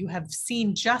am, you have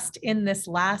seen just in this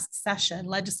last session,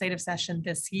 legislative session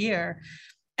this year,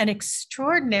 an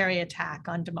extraordinary attack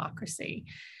on democracy.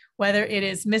 Whether it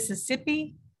is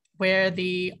Mississippi, where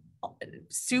the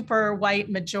super white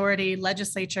majority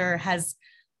legislature has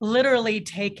literally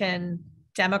taken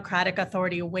democratic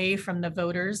authority away from the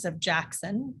voters of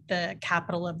Jackson, the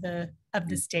capital of the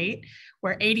state,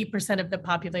 where 80% of the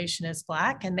population is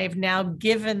Black, and they've now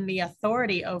given the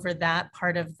authority over that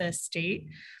part of the state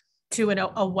to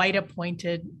a white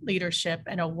appointed leadership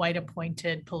and a white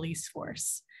appointed police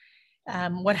force.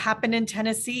 What happened in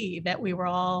Tennessee that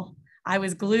I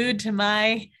was glued to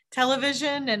my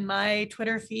television and my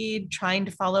Twitter feed trying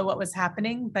to follow what was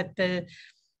happening, but the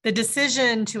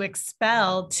decision to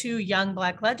expel 2 young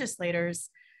Black legislators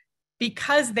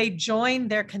because they joined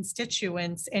their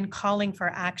constituents in calling for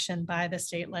action by the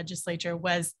state legislature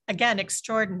was, again,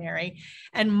 extraordinary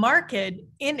and marked in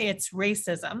its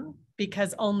racism,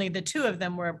 because only the 2 of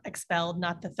them were expelled,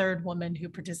 not the 3rd woman who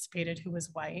participated, who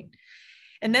was white.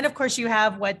 And then, of course, you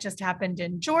have what just happened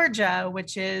in Georgia,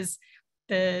 which is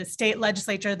the state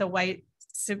legislature, the white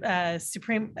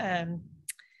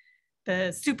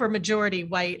the supermajority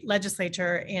white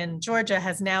legislature in Georgia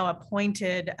has now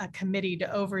appointed a committee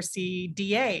to oversee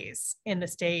DAs in the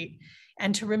state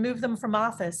and to remove them from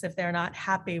office if they're not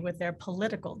happy with their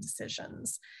political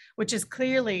decisions, which is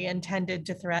clearly intended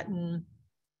to threaten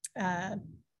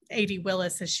A.D.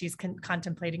 Willis as she's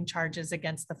contemplating charges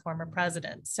against the former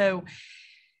president. So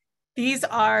these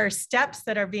are steps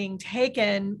that are being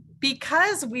taken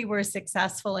because we were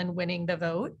successful in winning the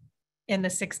vote in the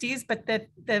 60s, but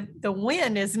the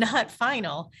win is not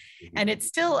final and it's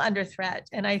still under threat.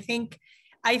 And I think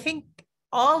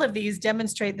all of these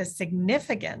demonstrate the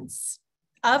significance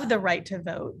of the right to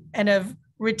vote and of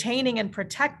retaining and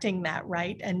protecting that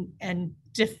right and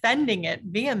defending it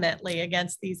vehemently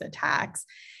against these attacks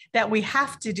that we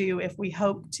have to do if we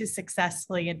hope to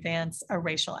successfully advance a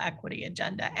racial equity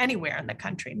agenda anywhere in the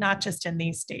country, not just in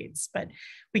these states. But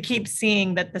we keep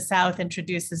seeing that the South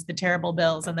introduces the terrible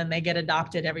bills and then they get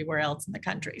adopted everywhere else in the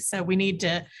country. So we need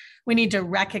to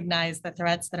recognize the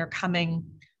threats that are coming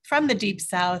from the Deep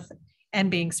South and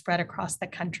being spread across the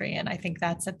country. And I think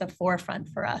that's at the forefront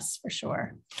for us, for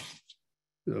sure.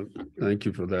 Thank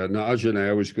you for that. Now, Ajane,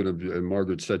 I was going to, and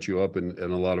Margaret set you up in a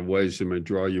lot of ways. I'm going to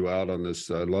draw you out on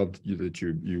this. I love that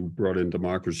you brought in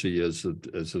democracy as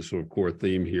a sort of core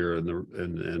theme here,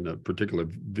 and a particular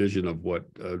vision of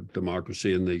what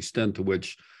democracy and the extent to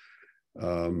which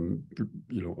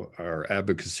our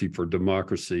advocacy for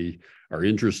democracy, our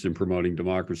interest in promoting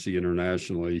democracy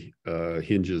internationally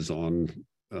hinges on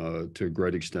to a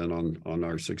great extent on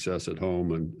our success at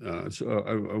home. And so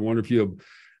I wonder if you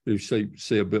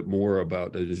say a bit more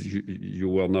about it. As you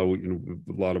well know,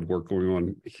 a lot of work going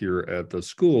on here at the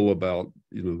school about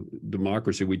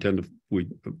democracy.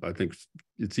 I think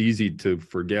it's easy to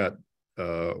forget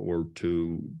or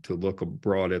to look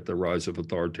abroad at the rise of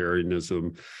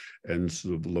authoritarianism and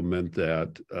sort of lament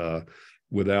that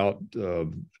without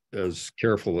as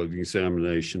careful an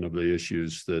examination of the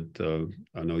issues that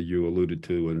I know you alluded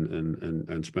to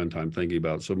and spend time thinking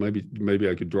about. So maybe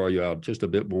I could draw you out just a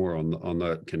bit more on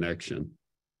that connection.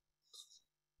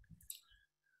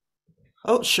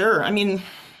 Oh, sure. I mean,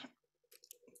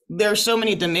 there are so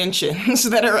many dimensions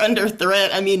that are under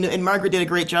threat. I mean, and Margaret did a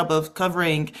great job of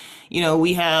covering,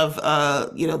 we have,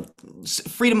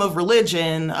 freedom of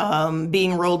religion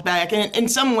being rolled back. And in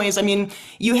some ways, I mean,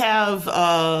 you have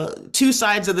two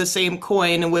sides of the same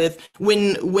coin with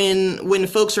when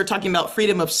folks are talking about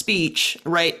freedom of speech,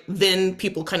 right, then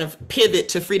people kind of pivot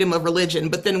to freedom of religion.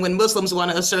 But then when Muslims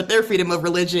want to assert their freedom of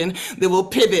religion, they will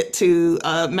pivot to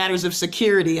matters of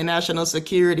security and national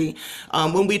security.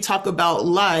 When we talk about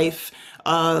life,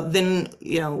 then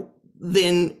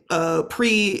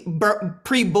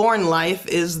preborn life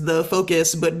is the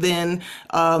focus, but then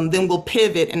we'll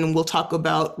pivot and we'll talk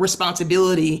about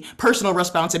responsibility, personal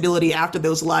responsibility after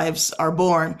those lives are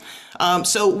born.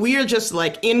 So we are just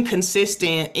like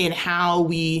inconsistent in how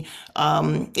we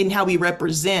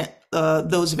represent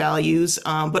those values,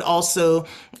 but also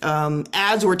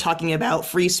as we're talking about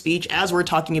free speech, as we're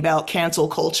talking about cancel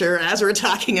culture, as we're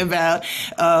talking about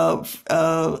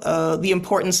the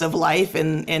importance of life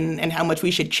and how much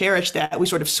we should cherish that, we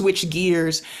sort of switch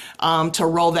gears to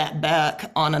roll that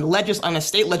back on a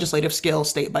state legislative scale,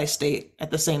 state by state at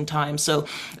the same time. So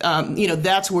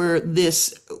that's where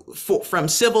this from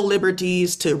civil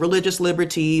liberties to religious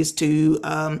liberties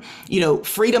to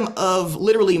freedom of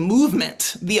literally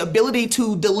movement, the ability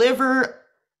to deliver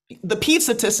the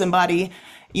pizza to somebody,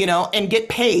 and get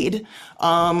paid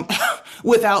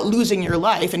without losing your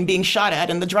life and being shot at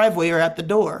in the driveway or at the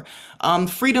door.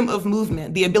 Freedom of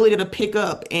movement, the ability to pick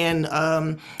up and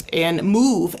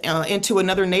move into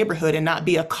another neighborhood and not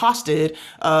be accosted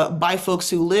by folks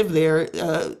who live there,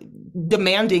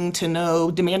 demanding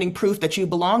proof that you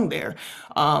belong there.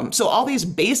 So all these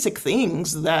basic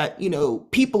things that,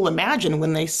 people imagine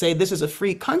when they say this is a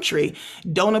free country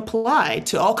don't apply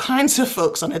to all kinds of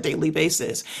folks on a daily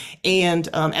basis. And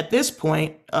at this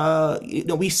point,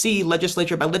 we see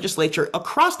legislature by legislature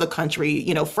across the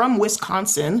country, from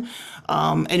Wisconsin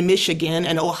and Michigan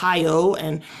and Ohio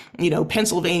and,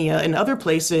 Pennsylvania and other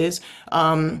places,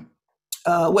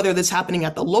 whether that's happening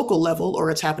at the local level or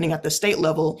it's happening at the state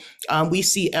level, we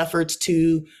see efforts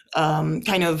to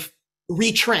kind of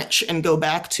retrench and go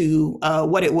back to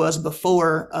what it was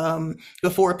before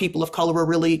people of color were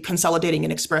really consolidating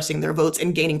and expressing their votes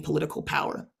and gaining political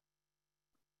power.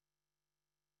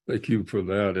 Thank you for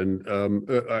that. And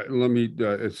let me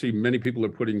see, many people are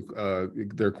putting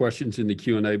their questions in the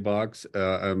Q&A box.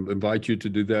 I invite you to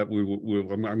do that.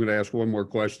 I'm going to ask one more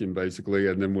question, basically,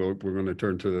 and then we're going to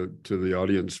turn to the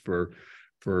audience for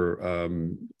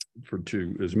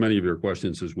as many of your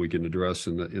questions as we can address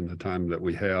in the time that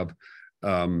we have.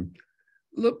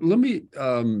 Let me.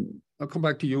 I'll come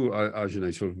back to you,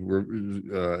 Ajane,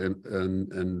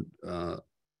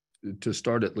 to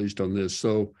start at least on this.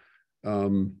 So.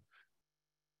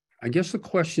 I guess the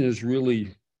question is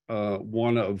really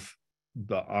one of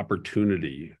the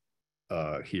opportunity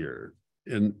here,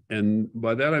 and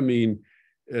by that I mean,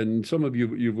 and some of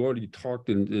you've already talked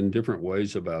in different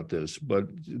ways about this, but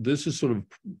this is sort of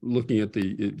looking at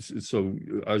so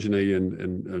Ajane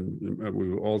and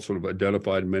we've all sort of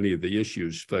identified many of the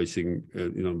issues facing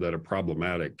that are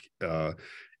problematic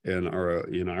in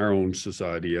our own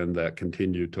society and that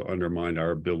continue to undermine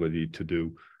our ability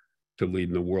to lead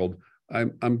in the world.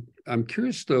 I'm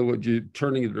curious though, what you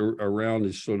turning it around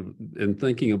is sort of and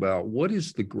thinking about what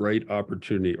is the great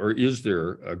opportunity, or is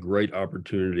there a great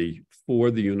opportunity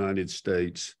for the United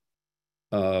States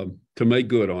to make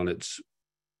good on its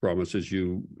promise? As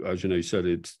you, Ajane, said,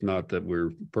 it's not that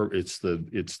it's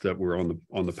that we're on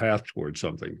the path towards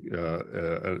something,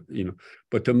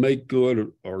 but to make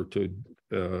good or to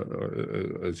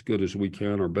as good as we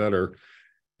can or better,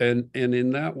 and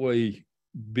in that way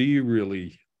be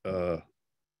really.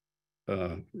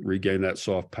 Regain that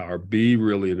soft power, be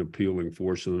really an appealing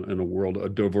force in a world, a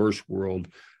diverse world.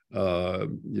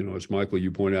 As Michael,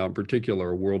 you point out in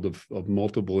particular, a world of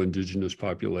multiple indigenous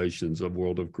populations, a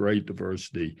world of great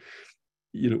diversity.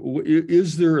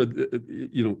 is there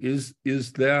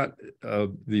is that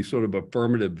the sort of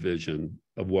affirmative vision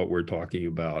of what we're talking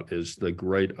about is the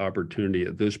great opportunity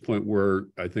at this point, where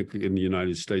I think in the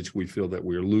United States we feel that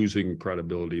we're losing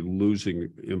credibility, losing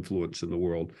influence in the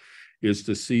world, is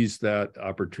to seize that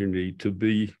opportunity to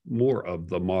be more of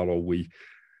the model we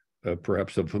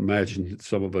perhaps have imagined,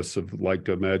 some of us have liked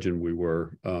to imagine we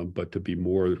were, but to be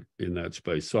more in that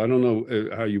space. So I don't know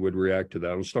how you would react to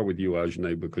that. I'll start with you,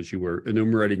 Ajane, because you were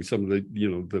enumerating some of the,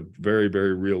 the very,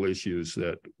 very real issues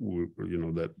that,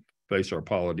 that face our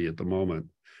polity at the moment.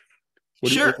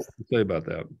 What do you say about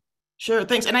that? Sure,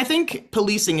 thanks. And I think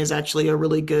policing is actually a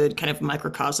really good kind of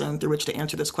microcosm through which to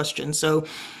answer this question. So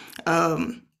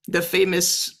the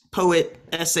famous poet,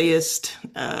 essayist,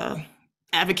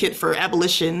 advocate for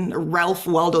abolition, Ralph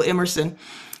Waldo Emerson,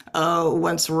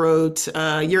 once wrote,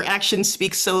 "Your actions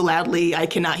speak so loudly, I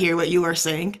cannot hear what you are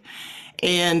saying."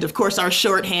 And of course, our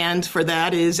shorthand for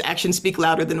that is actions speak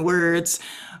louder than words.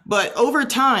 But over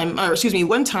time,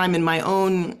 one time in my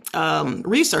own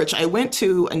research, I went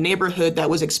to a neighborhood that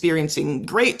was experiencing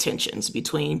great tensions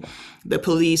between the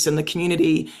police and the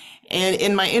community. And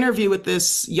in my interview with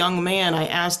this young man, I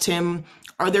asked him,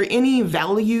 are there any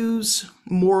values,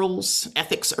 morals,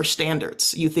 ethics, or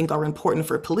standards you think are important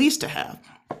for police to have?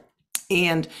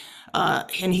 And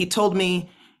he told me,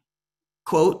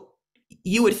 quote,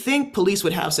 "You would think police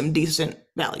would have some decent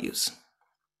values.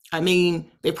 I mean,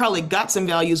 they probably got some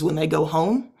values when they go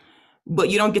home, but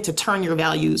you don't get to turn your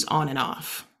values on and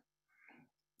off.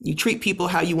 You treat people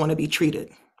how you want to be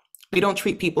treated. They don't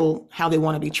treat people how they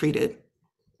want to be treated."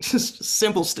 Just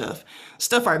simple stuff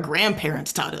our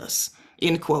grandparents taught us.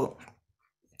 End quote.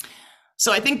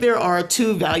 So I think there are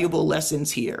two valuable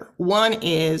lessons here. One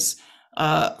is,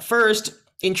 first,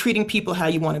 in treating people how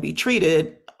you want to be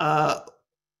treated,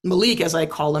 Malik, as I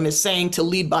call him, is saying to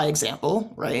lead by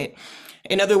example, right?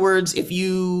 In other words, if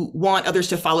you want others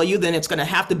to follow you, then it's going to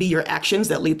have to be your actions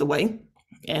that lead the way.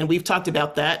 And we've talked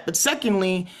about that. But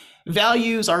secondly,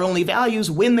 values are only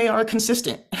values when they are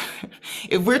consistent.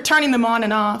 If we're turning them on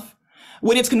and off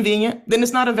when it's convenient, then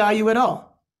it's not a value at all.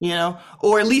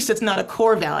 Or at least it's not a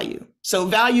core value. So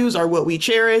values are what we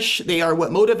cherish. They are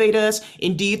what motivate us.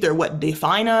 Indeed, they're what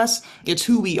define us. It's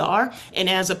who we are. And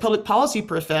as a public policy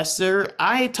professor,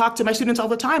 I talk to my students all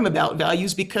the time about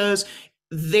values because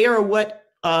they are what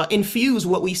infuse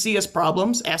what we see as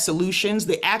problems, as solutions,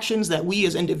 the actions that we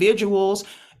as individuals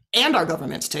and our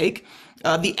governments take,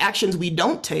 the actions we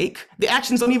don't take, the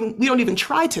actions we don't even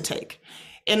try to take.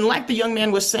 And like the young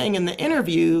man was saying in the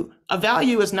interview, a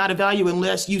value is not a value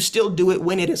unless you still do it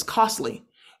when it is costly,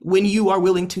 when you are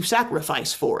willing to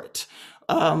sacrifice for it.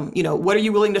 What are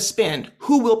you willing to spend?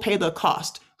 Who will pay the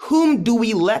cost? Whom do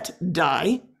we let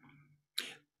die?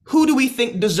 Who do we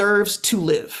think deserves to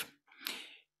live?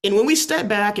 And when we step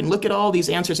back and look at all these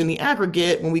answers in the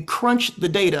aggregate, when we crunch the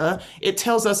data, it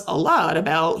tells us a lot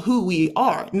about who we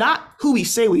are, not who we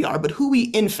say we are, but who we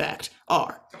in fact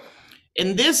are.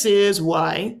 And this is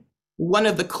why one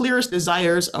of the clearest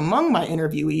desires among my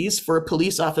interviewees for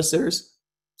police officers,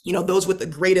 those with the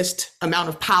greatest amount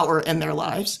of power in their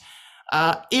lives,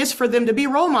 is for them to be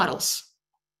role models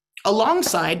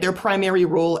alongside their primary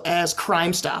role as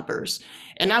crime stoppers.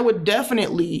 And I would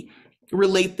definitely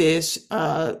relate this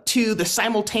to the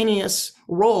simultaneous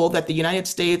role that the United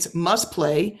States must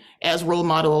play as role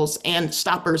models and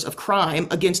stoppers of crime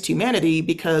against humanity,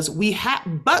 because we have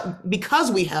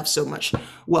so much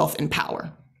wealth and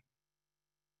power.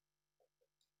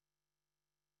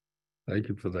 Thank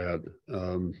you for that.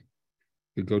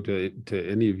 We go to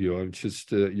any of you. I'm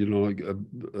just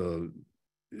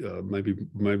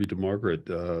maybe to Margaret,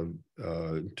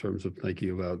 in terms of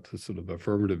thinking about the sort of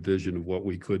affirmative vision of what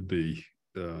we could be.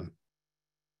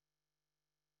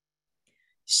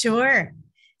 Sure.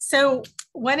 So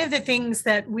one of the things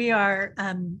that we are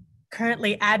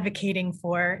currently advocating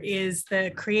for is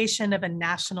the creation of a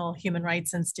national human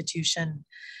rights institution.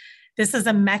 This is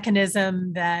a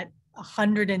mechanism that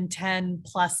 110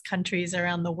 plus countries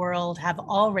around the world have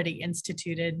already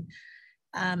instituted.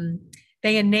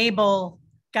 They enable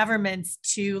governments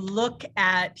to look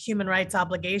at human rights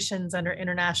obligations under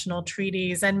international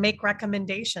treaties and make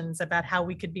recommendations about how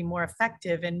we could be more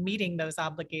effective in meeting those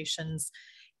obligations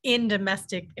in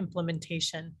domestic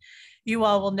implementation. You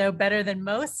all will know better than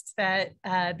most that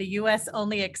the US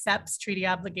only accepts treaty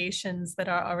obligations that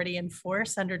are already in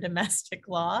force under domestic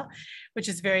law, which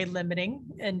is very limiting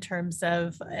in terms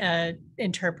of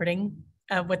interpreting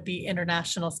what the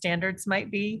international standards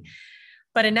might be.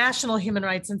 But a national human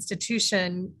rights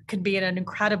institution could be an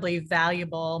incredibly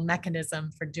valuable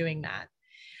mechanism for doing that.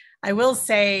 I will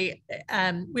say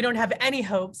we don't have any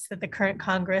hopes that the current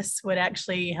Congress would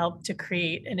actually help to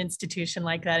create an institution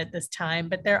like that at this time,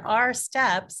 but there are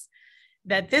steps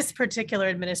that this particular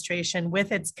administration,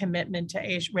 with its commitment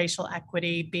to racial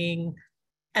equity being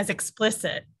as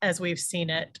explicit as we've seen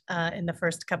it in the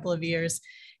first couple of years,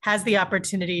 has the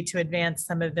opportunity to advance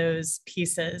some of those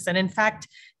pieces. And in fact,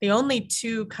 the only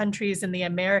two countries in the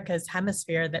Americas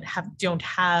hemisphere that don't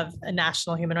have a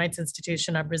national human rights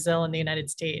institution are Brazil and the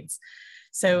United States.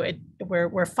 So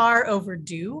we're far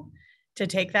overdue to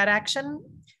take that action.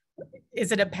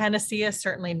 Is it a panacea?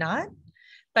 Certainly not.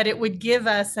 But it would give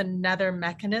us another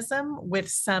mechanism with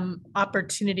some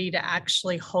opportunity to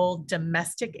actually hold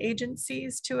domestic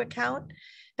agencies to account.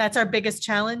 That's our biggest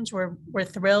challenge. We're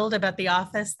thrilled about the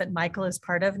office that Michael is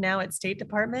part of now at State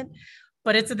Department,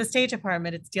 but it's at the State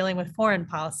Department. It's dealing with foreign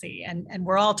policy. And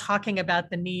we're all talking about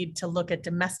the need to look at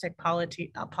domestic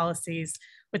policies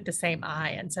with the same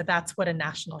eye. And so that's what a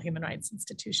national human rights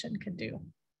institution could do.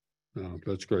 Oh,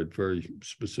 that's great. Very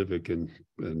specific and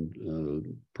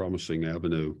promising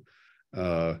avenue.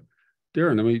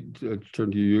 Darren, let me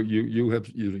turn to you.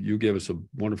 You gave us a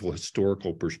wonderful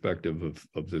historical perspective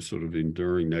of this sort of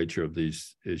enduring nature of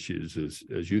these issues.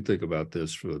 As you think about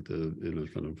this, kind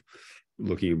of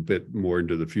looking a bit more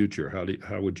into the future,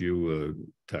 how would you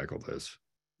tackle this?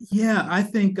 Yeah, I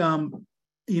think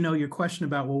your question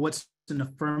about, well, what's an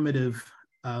affirmative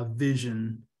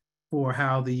vision for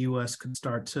how the U.S. could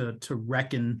start to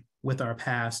reckon with our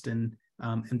past and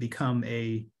become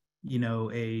a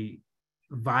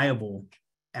viable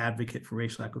advocate for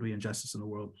racial equity and justice in the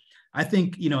world. I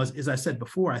think, as I said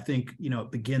before, I think,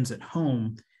 it begins at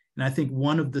home. And I think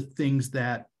one of the things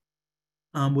that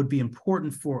would be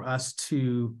important for us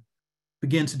to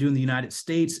begin to do in the United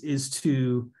States is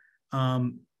to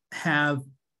have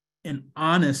an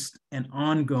honest and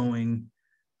ongoing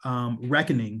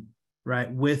reckoning,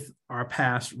 right, with our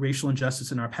past, racial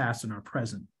injustice in our past and our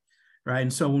present, right?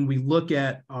 And so when we look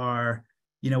at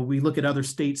we look at other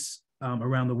states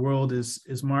around the world,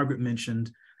 as Margaret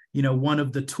mentioned, one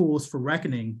of the tools for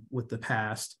reckoning with the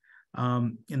past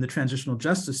in the transitional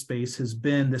justice space has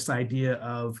been this idea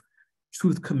of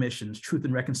truth commissions, truth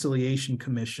and reconciliation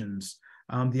commissions,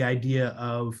 the idea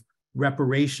of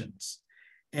reparations.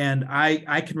 And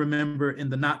I can remember in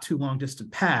the not too long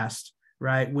distant past,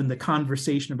 right, when the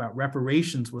conversation about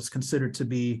reparations was considered to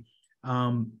be,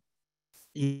 kind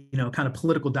of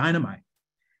political dynamite.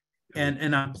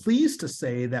 And I'm pleased to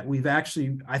say that we've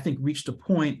actually, I think, reached a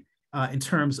point in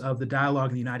terms of the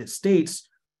dialogue in the United States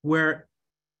where,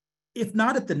 if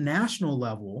not at the national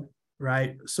level,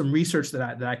 right, some research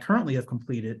that I currently have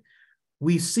completed,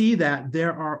 we see that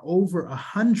there are over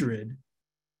 100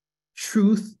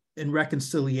 truth and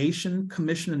reconciliation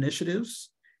commission initiatives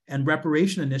and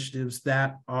reparation initiatives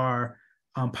that are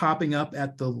popping up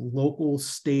at the local,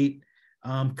 state,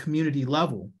 community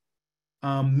level.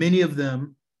 Many of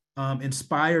them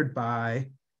inspired by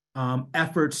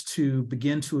efforts to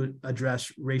begin to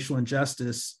address racial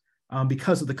injustice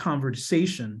because of the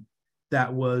conversation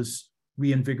that was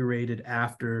reinvigorated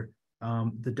after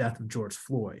the death of George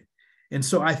Floyd. And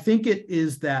so I think it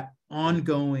is that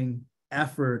ongoing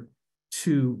effort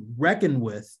to reckon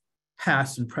with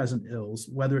past and present ills,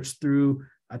 whether it's through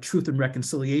a truth and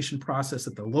reconciliation process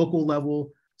at the local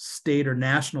level, state or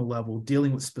national level,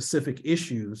 dealing with specific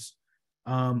issues,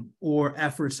 or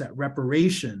efforts at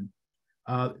reparation.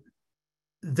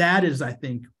 That is, I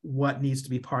think, what needs to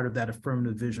be part of that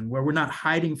affirmative vision, where we're not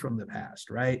hiding from the past,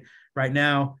 right? Right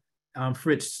now,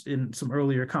 Fritz, in some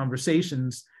earlier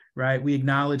conversations, right, we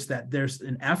acknowledge that there's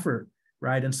an effort,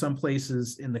 right, in some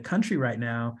places in the country right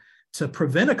now to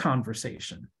prevent a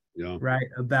conversation, right,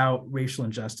 about racial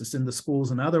injustice in the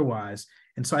schools and otherwise.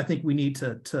 And so I think we need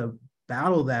to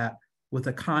battle that with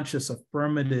a conscious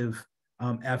affirmative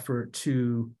effort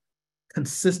to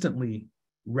consistently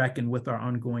reckon with our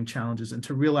ongoing challenges and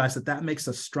to realize that makes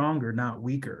us stronger, not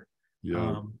weaker.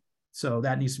 So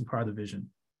that needs to be part of the vision.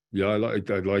 Yeah, I like.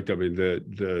 I mean,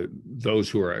 those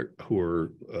who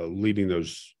are leading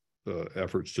those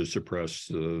efforts to suppress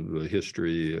the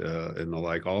history and the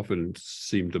like often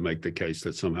seem to make the case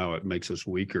that somehow it makes us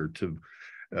weaker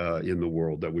in the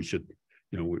world, that we should,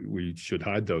 we should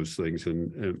hide those things.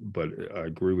 But I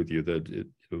agree with you that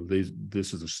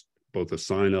this is both a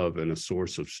sign of and a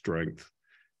source of strength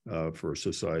for a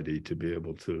society to be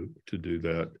able to do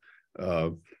that.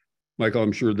 Michael,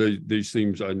 I'm sure these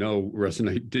themes, I know,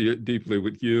 resonate deeply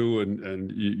with you,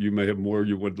 and you may have more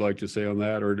you would like to say on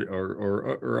that,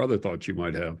 or other thoughts you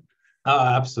might have.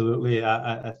 Absolutely.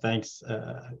 Thanks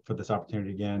for this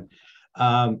opportunity again.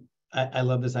 I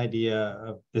love this idea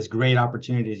of this great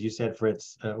opportunity, as you said,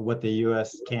 Fritz, what the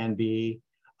U.S. can be,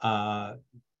 the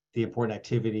important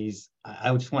activities.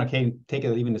 I would just want to take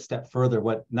it even a step further,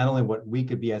 not only what we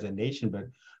could be as a nation, but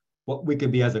what we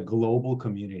could be as a global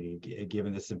community,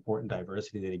 given this important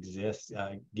diversity that exists,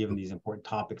 given these important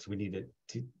topics we need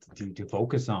to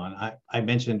focus on. I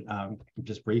mentioned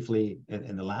just briefly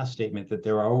in the last statement that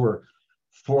there are over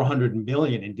 400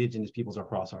 million indigenous peoples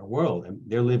across our world, and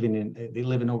they live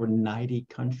in over 90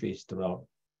 countries throughout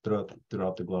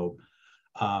the globe.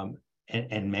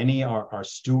 And many are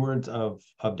stewards of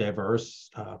diverse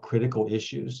critical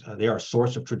issues. They are a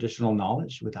source of traditional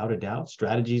knowledge, without a doubt,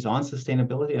 strategies on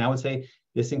sustainability. And I would say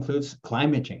this includes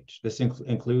climate change. This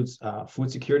includes food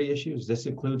security issues. This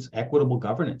includes equitable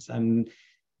governance. And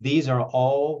these are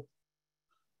all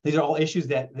issues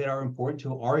that are important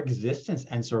to our existence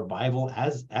and survival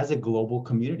as a global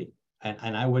community.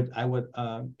 And I would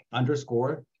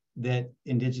underscore that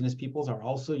indigenous peoples are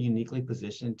also uniquely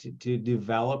positioned to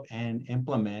develop and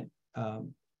implement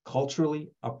culturally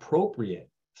appropriate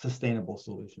sustainable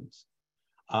solutions.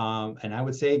 And I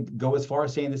would say go as far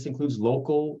as saying this includes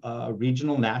local,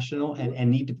 regional, national, and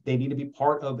they need to be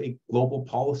part of a global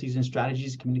policies and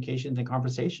strategies, communications, and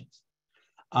conversations.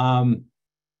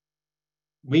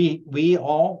 We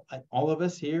all of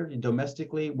us here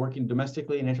working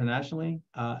domestically and internationally,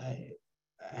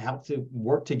 help to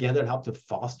work together, help to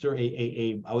foster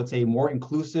I would say, more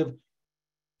inclusive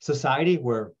society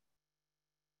where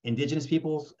indigenous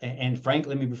peoples and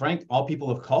let me be frank, all people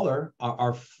of color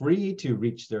are free to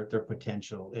reach their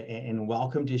potential and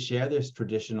welcome to share this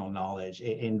traditional knowledge,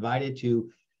 invited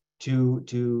to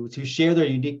share their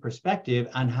unique perspective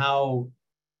on how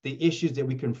the issues that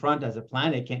we confront as a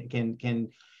planet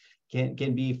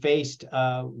can be faced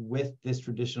with this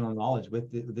traditional knowledge,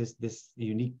 with this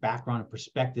unique background and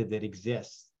perspective that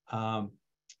exists.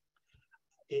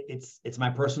 It's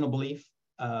my personal belief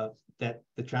that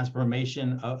the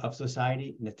transformation of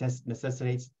society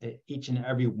necessitates each and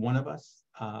every one of us,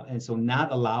 and so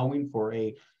not allowing for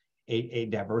a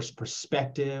diverse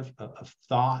perspective of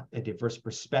thought, a diverse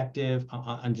perspective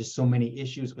on just so many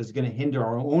issues is going to hinder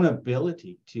our own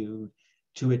ability to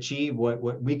achieve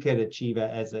what we could achieve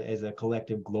as a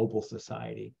collective global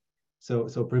society. So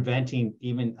preventing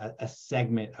even a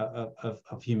segment of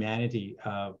humanity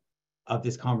of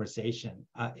this conversation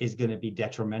is going to be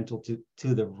detrimental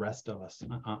to the rest of us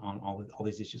on all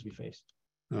these issues we face.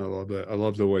 I love that. I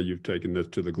love the way you've taken this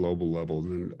to the global level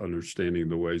and understanding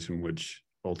the ways in which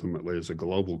ultimately as a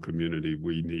global community,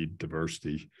 we need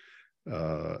diversity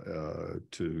to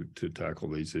tackle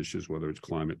these issues, whether it's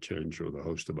climate change or the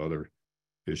host of other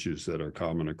issues that are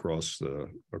common across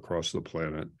the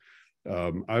planet.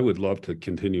 I would love to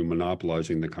continue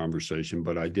monopolizing the conversation,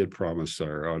 but I did promise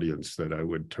our audience that I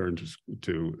would turn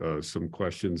to some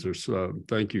questions.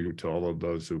 Thank you to all of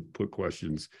those who put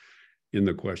questions in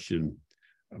the question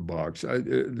box.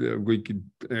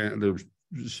 There's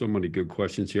so many good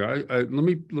questions here. Let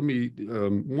me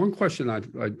one question I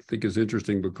think is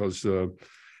interesting because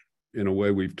in a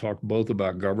way we've talked both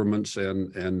about governments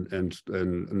and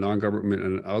non-government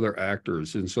and other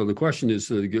actors, and so the question is,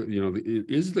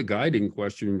 is the guiding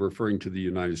question referring to the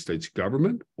United States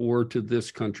government or to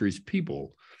this country's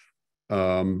people?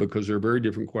 Because they're very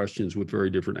different questions with very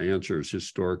different answers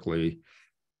historically.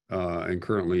 And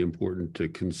currently important to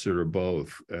consider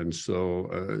both. And so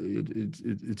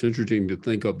it's interesting to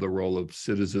think of the role of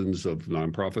citizens, of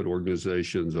nonprofit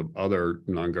organizations, of other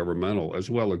non-governmental as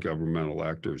well as governmental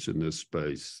actors in this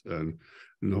space. And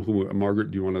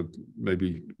Margaret, do you want to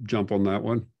maybe jump on that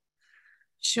one?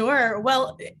 Sure.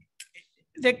 Well,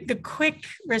 the quick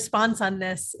response on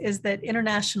this is that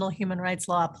international human rights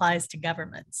law applies to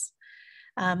governments.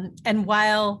 And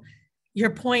while your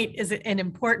point is an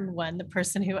important one, the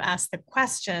person who asked the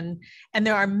question, and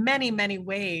there are many, many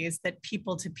ways that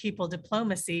people-to-people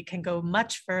diplomacy can go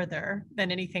much further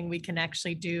than anything we can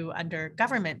actually do under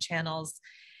government channels.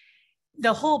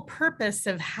 The whole purpose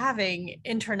of having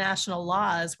international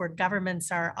laws where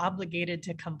governments are obligated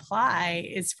to comply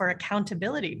is for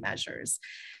accountability measures.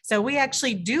 So we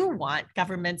actually do want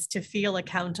governments to feel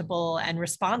accountable and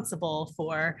responsible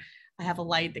for, I have a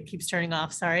light that keeps turning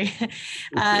off, sorry,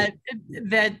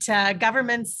 that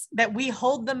governments, that we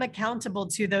hold them accountable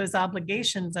to those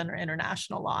obligations under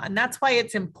international law. And that's why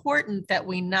it's important that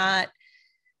we not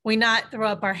throw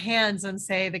up our hands and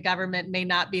say the government may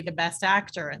not be the best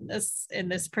actor in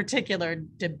this particular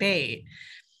debate.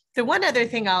 The one other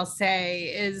thing I'll say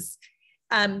is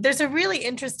there's a really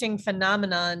interesting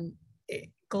phenomenon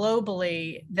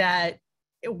globally that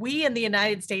we in the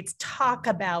United States talk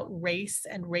about race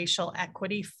and racial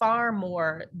equity far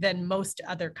more than most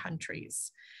other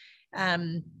countries.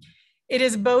 It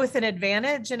is both an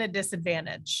advantage and a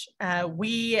disadvantage.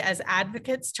 We as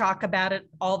advocates talk about it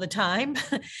all the time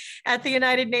at the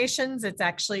United Nations. It's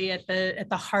actually at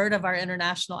the heart of our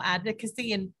international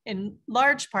advocacy, in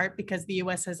large part because the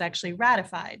US has actually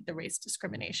ratified the Race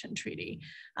Discrimination Treaty,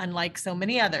 unlike so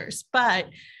many others. But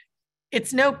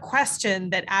it's no question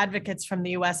that advocates from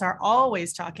the US are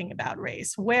always talking about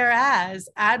race, whereas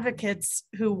advocates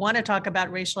who want to talk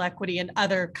about racial equity in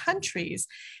other countries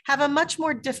have a much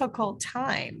more difficult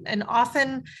time and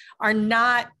often are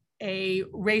not a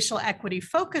racial equity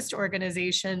focused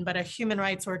organization, but a human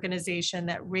rights organization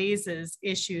that raises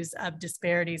issues of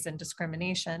disparities and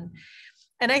discrimination.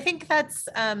 And I think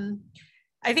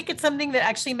it's something that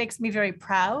actually makes me very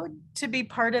proud to be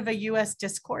part of a US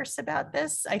discourse about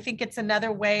this. I think it's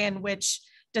another way in which,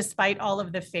 despite all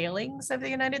of the failings of the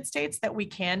United States, that we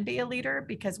can be a leader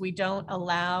because we don't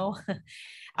allow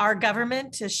our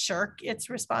government to shirk its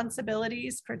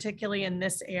responsibilities, particularly in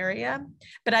this area.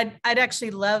 But I'd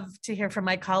actually love to hear from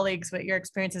my colleagues what your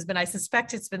experience has been. I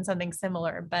suspect it's been something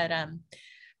similar,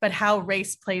 but how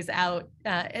race plays out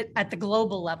at the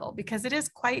global level, because it is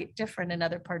quite different in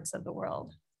other parts of the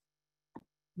world.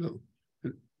 No.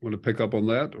 Want to pick up on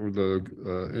that, or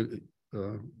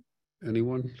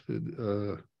anyone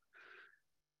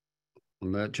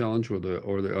on that challenge, or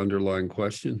the underlying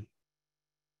question?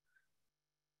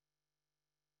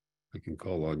 I can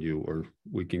call on you, or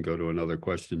we can go to another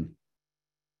question.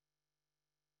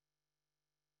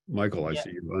 Michael, I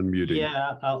see you unmuting.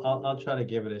 Yeah, I'll try to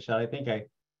give it a shot. I think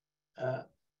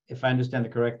if I understand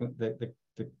the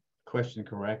question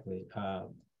correctly, I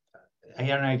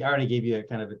already gave you a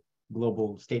kind of a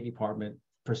global State Department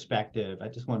perspective. I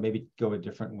just want to maybe go a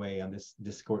different way on this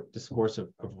discourse of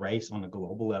race on a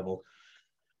global level.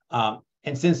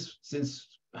 And since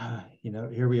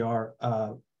here we are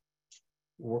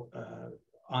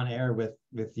on air with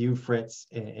you, Fritz,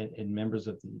 and members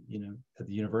of the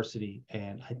university,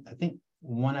 and I think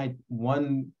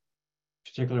one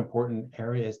particular important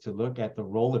area is to look at the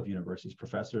role of universities,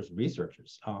 professors,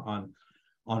 researchers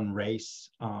on race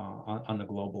on a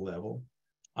global level.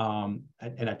 And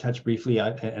I touched briefly,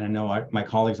 and I know my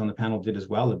colleagues on the panel did as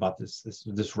well, about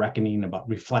this reckoning, about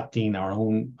reflecting our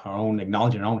own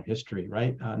acknowledging our own history,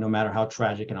 right? No matter how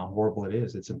tragic and how horrible it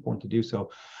is, it's important to do so.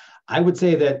 I would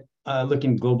say that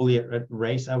looking globally at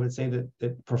race, I would say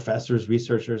that professors,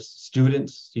 researchers,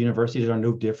 students, universities are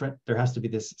no different. There has to be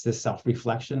this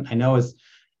self-reflection. I know as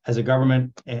a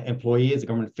government employee, as a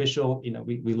government official,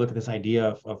 we look at this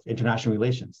idea of international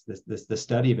relations, the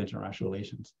study of international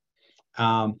relations.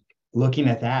 Looking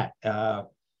at that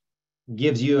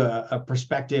gives you a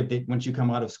perspective that once you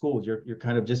come out of school, you're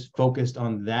kind of just focused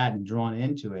on that and drawn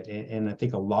into it. And I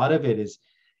think a lot of it is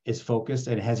focused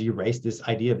and has erased this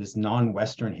idea of this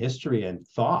non-Western history and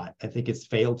thought. I think it's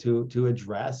failed to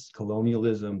address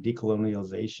colonialism,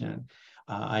 decolonialization.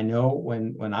 I know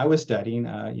when I was studying,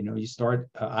 you start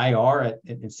IR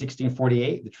in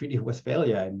 1648, the Treaty of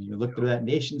Westphalia, and you look through that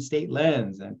nation-state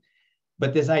lens.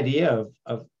 But this idea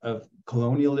of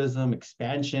colonialism,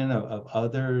 expansion of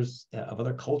others, of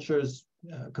other cultures,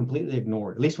 completely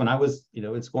ignored. At least when I was,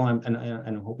 in school,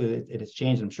 and hopefully it has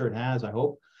changed. I'm sure it has. I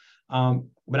hope.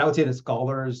 But I would say that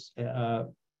scholars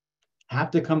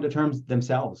have to come to terms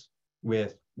themselves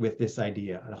with this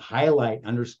idea, to highlight,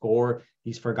 underscore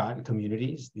these forgotten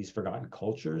communities, these forgotten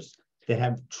cultures that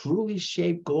have truly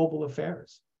shaped global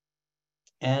affairs.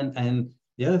 And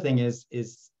the other thing is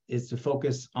to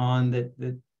focus on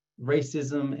the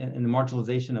racism and the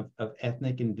marginalization of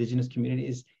ethnic indigenous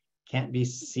communities can't be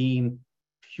seen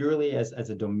purely as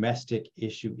a domestic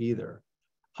issue either.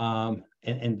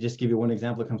 And just give you one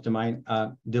example that comes to mind,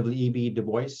 W.E.B. Du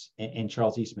Bois and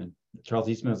Charles Eastman. Charles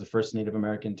Eastman was the first Native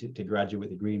American to graduate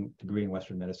with a degree in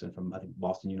Western medicine from, I think,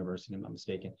 Boston University, if I'm not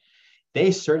mistaken.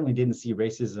 They certainly didn't see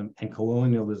racism and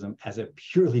colonialism as a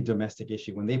purely domestic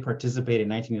issue. When they participated in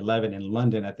 1911 in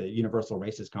London at the Universal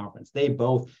Racist Conference, they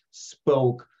both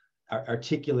spoke,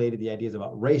 articulated the ideas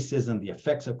about racism, the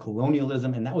effects of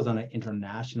colonialism, and that was on an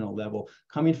international level,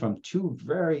 coming from two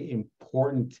very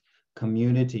important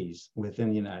communities within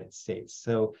the United States.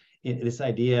 So this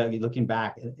idea, looking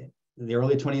back, the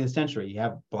early 20th century, you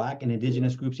have Black and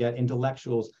indigenous groups, you had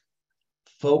intellectuals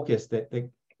focused that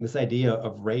this idea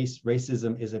of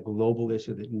racism is a global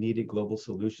issue that needed global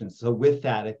solutions. So with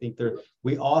that, I think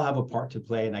we all have a part to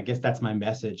play. And I guess that's my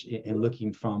message in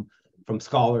looking from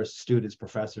scholars, students,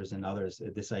 professors, and others,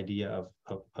 this idea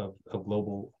of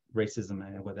global racism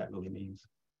and what that really means.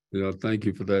 Thank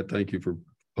you for that. Thank you for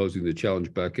posing the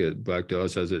challenge back to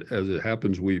us. As it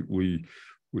happens, we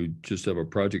just have a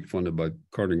project funded by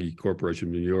Carnegie Corporation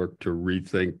of New York to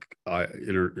rethink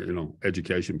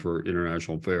education for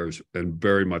international affairs, and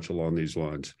very much along these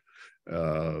lines,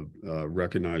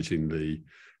 recognizing the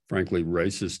frankly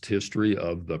racist history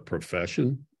of the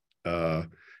profession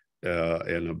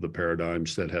and of the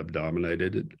paradigms that have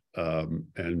dominated it,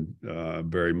 and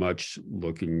very much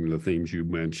looking the themes you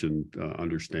mentioned,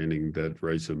 understanding that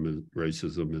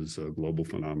racism is a global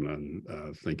phenomenon,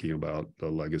 thinking about the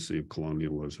legacy of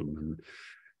colonialism and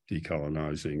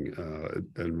decolonizing,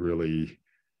 and really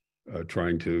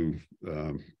trying to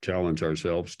challenge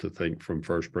ourselves to think from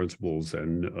first principles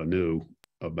and anew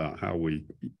about how we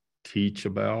think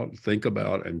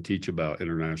about and teach about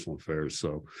international affairs.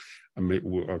 So I'm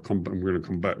going to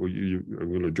come back. I'm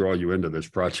going to draw you into this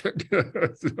project,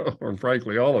 or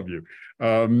frankly, all of you.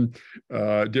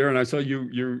 Darren, I saw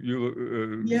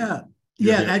you.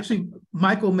 Yeah. Actually,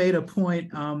 Michael made a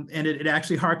point, and it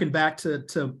actually harkened back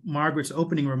to Margaret's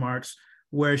opening remarks,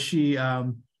 where she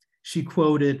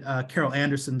quoted Carol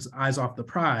Anderson's "Eyes Off the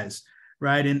Prize,"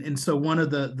 right? And so one of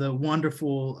the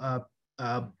wonderful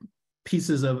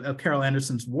pieces of Carol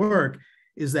Anderson's work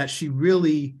is that she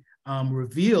really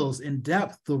reveals in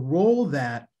depth the role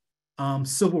that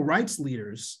civil rights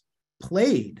leaders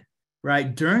played,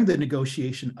 right, during the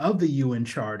negotiation of the UN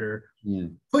Charter,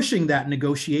 pushing that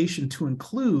negotiation to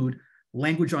include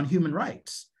language on human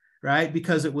rights, right?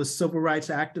 Because it was civil rights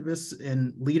activists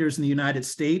and leaders in the United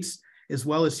States, as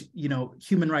well as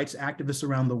human rights activists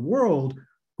around the world,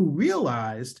 who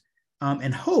realized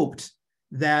and hoped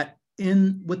that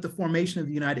with the formation of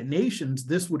the United Nations,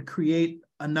 this would create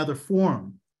another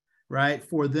forum, right,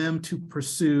 for them to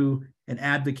pursue and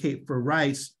advocate for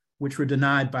rights which were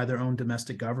denied by their own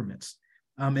domestic governments.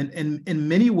 And in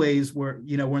many ways, we're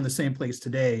in the same place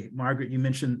today. Margaret, you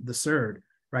mentioned the CERD,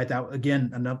 right? That,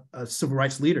 again, civil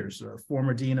rights leaders, a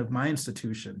former dean of my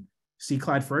institution, C.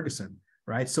 Clyde Ferguson,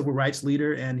 right? Civil rights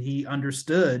leader, and he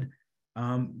understood,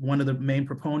 one of the main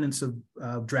proponents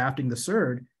of drafting the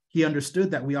CERD, he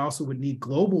understood that we also would need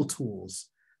global tools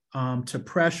to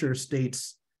pressure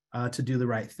states to do the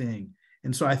right thing.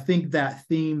 And so I think that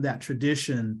theme, that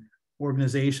tradition,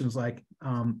 organizations like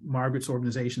Margaret's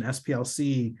organization,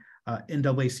 SPLC,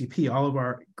 NAACP, all of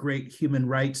our great human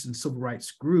rights and civil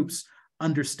rights groups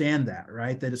understand that,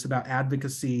 right? That it's about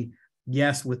advocacy,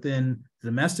 yes, within the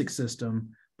domestic system,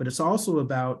 but it's also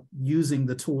about using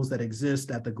the tools that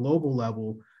exist at the global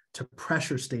level to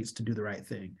pressure states to do the right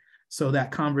thing. So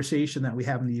that conversation that we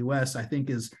have in the US, I think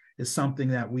is something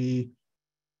that we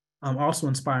also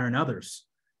inspire in others.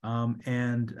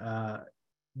 And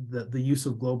the use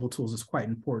of global tools is quite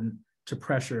important to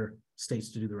pressure states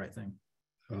to do the right thing.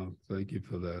 Thank you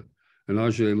for that. And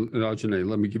Ajane,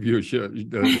 let me give you a chance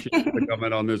to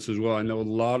comment on this as well. I know a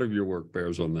lot of your work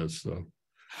bears on this. So.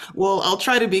 Well, I'll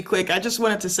try to be quick. I just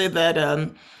wanted to say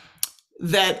that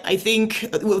that I think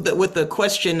with the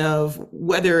question of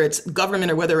whether it's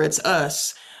government or whether it's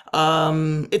us,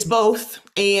 it's both.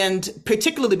 And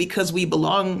particularly because we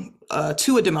belong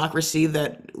to a democracy,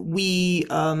 that we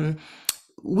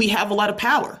have a lot of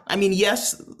power. I mean,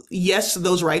 yes,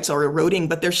 those rights are eroding,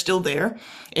 but they're still there.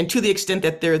 And to the extent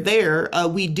that they're there,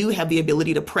 we do have the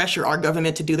ability to pressure our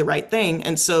government to do the right thing.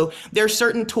 And so there are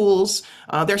certain tools,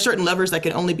 there are certain levers that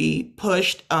can only be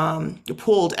pulled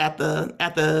at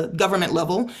the government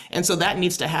level. And so that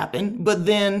needs to happen. But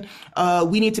then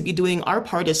we need to be doing our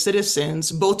part as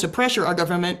citizens, both to pressure our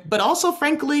government, but also,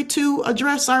 frankly, to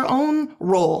address our own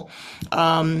role,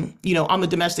 on the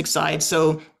domestic side.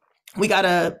 So we got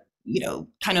to,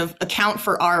 kind of account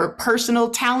for our personal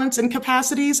talents and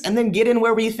capacities, and then get in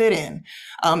where we fit in,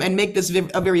 and make this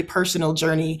a very personal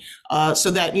journey, so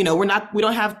that, we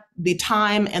don't have the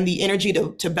time and the energy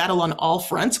to battle on all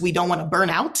fronts. We don't want to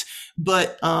burn out,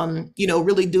 but,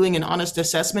 really doing an honest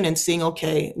assessment and seeing,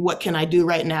 okay, what can I do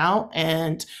right now?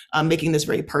 And making this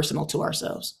very personal to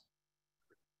ourselves.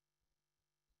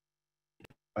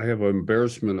 I have an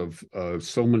embarrassment of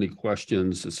so many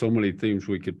questions, so many themes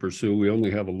we could pursue. We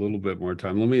only have a little bit more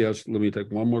time. Let me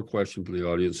take one more question from the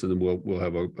audience, and then we'll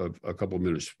have a couple of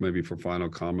minutes maybe for final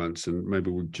comments, and maybe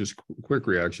just quick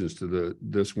reactions to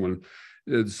this one.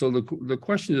 So the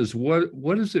question is,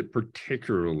 what is it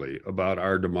particularly about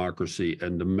our democracy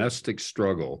and domestic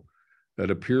struggle that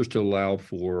appears to allow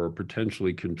for or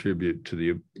potentially contribute to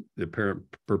the apparent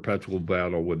perpetual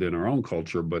battle within our own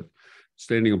culture, but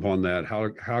standing upon that,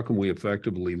 how can we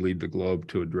effectively lead the globe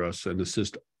to address and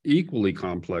assist equally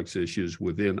complex issues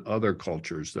within other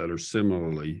cultures that are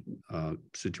similarly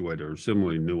situated or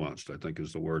similarly nuanced, I think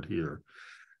is the word here.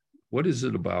 What is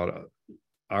it about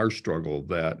our struggle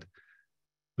that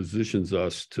positions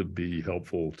us to be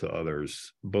helpful to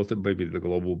others, both at maybe the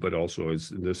global, but also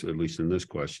as in this, at least in this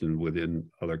question, within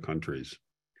other countries.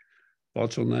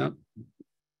 Thoughts on that?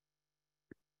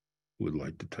 Would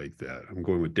like to take that. I'm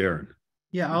going with Darren.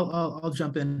 Yeah, I'll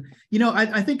jump in. You know,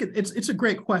 I think it's a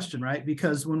great question, right?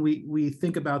 Because when we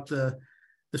think about the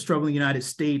struggle in the United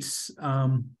States,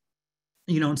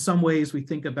 you know, in some ways we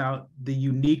think about the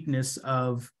uniqueness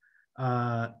of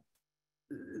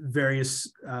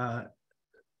various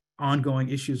ongoing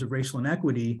issues of racial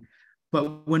inequity,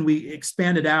 but when we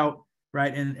expand it out,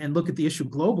 right, and look at the issue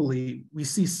globally, we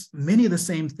see many of the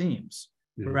same themes.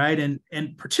 Yeah. Right.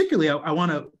 And particularly, I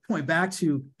want to point back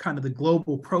to kind of the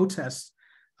global protests,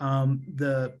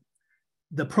 the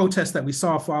protests that we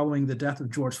saw following the death of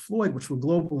George Floyd, which were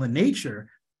global in nature.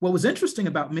 What was interesting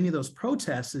about many of those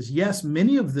protests is, yes,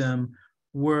 many of them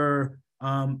were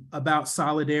about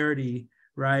solidarity,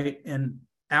 right, and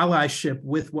allyship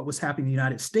with what was happening in the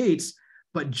United States,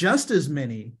 but just as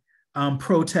many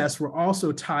protests were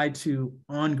also tied to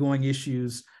ongoing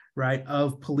issues, right,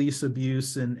 of police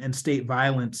abuse and state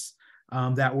violence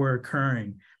that were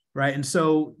occurring, right? And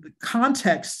so the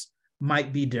context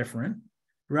might be different,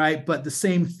 right? But the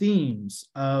same themes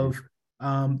of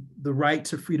the right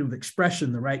to freedom of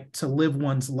expression, the right to live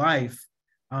one's life,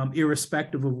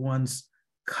 irrespective of one's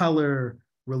color,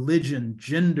 religion,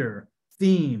 gender,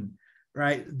 theme,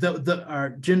 right? Our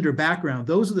gender background,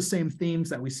 those are the same themes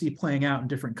that we see playing out in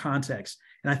different contexts.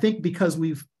 And I think because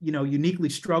we've, you know, uniquely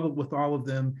struggled with all of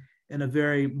them in a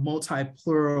very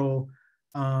multi-plural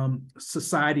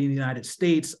society in the United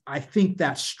States, I think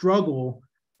that struggle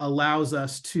allows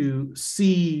us to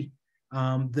see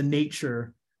the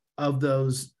nature of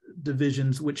those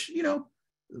divisions, which, you know,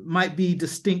 might be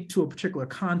distinct to a particular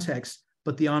context,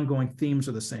 but the ongoing themes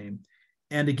are the same.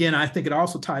 And again, I think it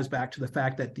also ties back to the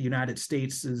fact that the United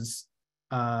States is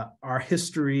our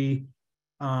history,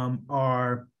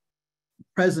 our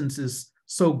presence is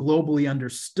so globally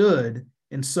understood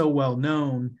and so well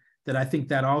known that I think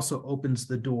that also opens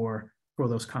the door for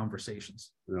those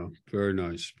conversations. Yeah, very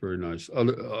nice, very nice.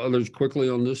 Others quickly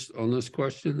on this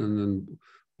question, and then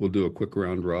we'll do a quick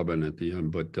round robin at the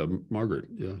end. But Margaret,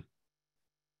 yeah.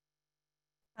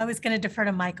 I was going to defer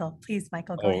to Michael. Please,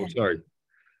 Michael, go ahead. Oh, sorry.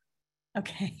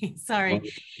 Okay, sorry.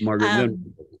 Margaret,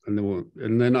 and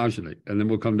then Ajani, and then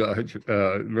we'll come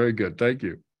to very good. Thank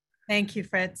you. Thank you,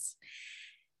 Fritz.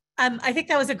 I think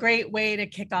that was a great way to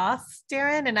kick off,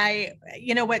 Darren. And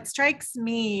you know, what strikes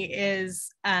me is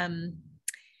at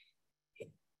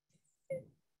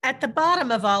the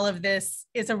bottom of all of this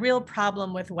is a real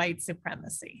problem with white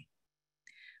supremacy.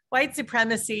 White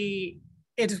supremacy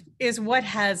is what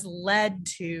has led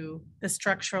to the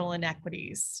structural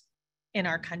inequities in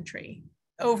our country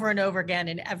over and over again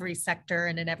in every sector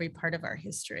and in every part of our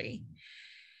history.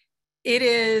 It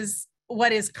is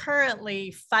what is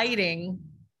currently fighting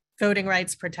voting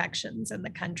rights protections in the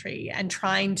country and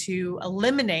trying to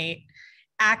eliminate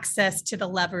access to the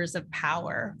levers of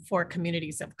power for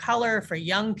communities of color, for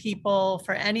young people,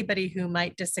 for anybody who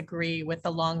might disagree with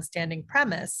the longstanding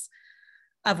premise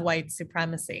of white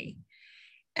supremacy.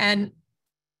 And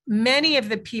many of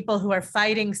the people who are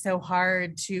fighting so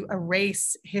hard to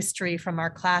erase history from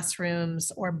our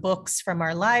classrooms or books from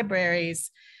our libraries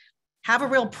have a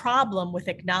real problem with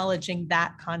acknowledging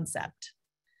that concept.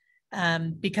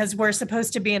 Because we're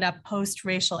supposed to be in a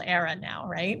post-racial era now,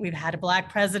 right? We've had a Black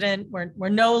president. We're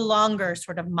no longer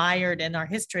sort of mired in our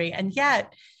history. And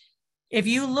yet, if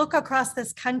you look across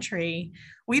this country,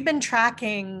 we've been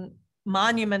tracking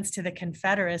monuments to the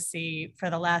Confederacy for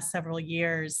the last several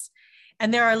years.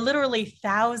 And there are literally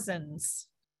thousands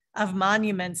of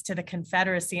monuments to the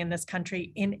Confederacy in this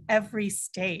country in every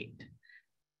state.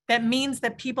 That means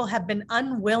that people have been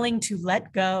unwilling to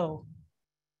let go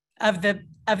of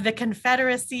the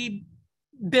Confederacy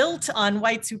built on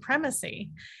white supremacy,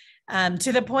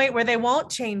 to the point where they won't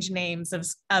change names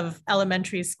of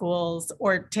elementary schools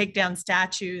or take down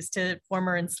statues to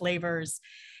former enslavers.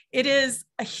 It is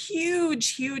a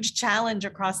huge, huge challenge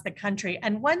across the country,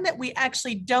 and one that we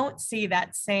actually don't see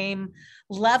that same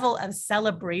level of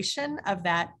celebration of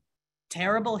that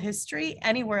terrible history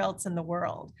anywhere else in the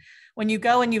world. When you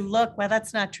go and you look, well,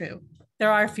 that's not true.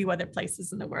 There are a few other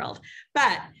places in the world,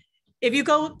 but if you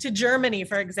go to Germany,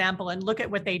 for example, and look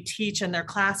at what they teach in their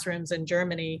classrooms in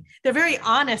Germany, they're very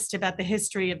honest about the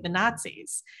history of the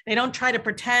Nazis. They don't try to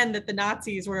pretend that the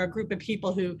Nazis were a group of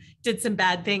people who did some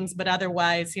bad things, but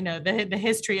otherwise, you know, the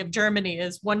history of Germany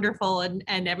is wonderful and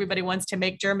everybody wants to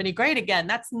make Germany great again.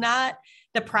 That's not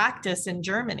the practice in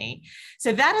Germany.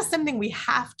 So that is something we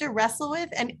have to wrestle with,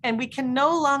 and we can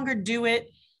no longer do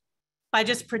it by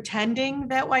just pretending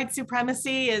that white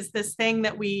supremacy is this thing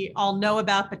that we all know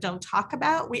about but don't talk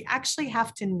about. We actually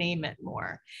have to name it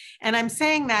more. And I'm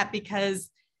saying that because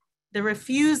the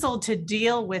refusal to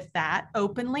deal with that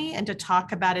openly and to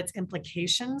talk about its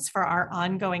implications for our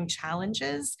ongoing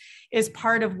challenges is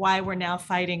part of why we're now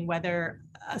fighting whether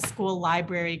a school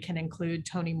library can include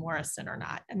Toni Morrison or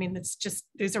not. I mean, it's just,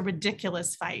 these are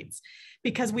ridiculous fights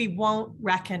because we won't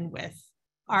reckon with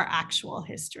our actual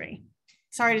history.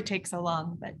 Sorry to take so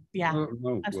long, but yeah,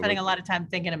 I'm spending a lot of time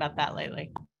thinking about that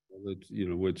lately.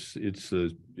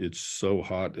 It's so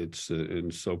hot. It's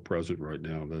and so present right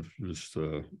now. That just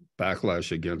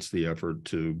backlash against the effort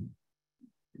to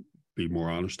be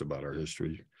more honest about our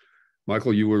history.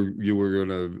 Michael, you were going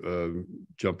to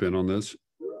jump in on this.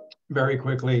 Very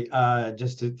quickly,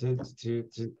 just to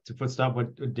put stop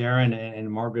what Darren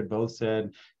and Margaret both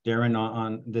said. Darren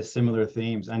on the similar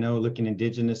themes. I know looking at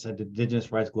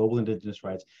indigenous rights, global indigenous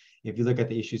rights. If you look at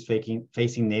the issues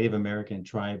facing Native American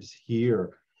tribes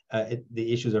here,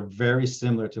 the issues are very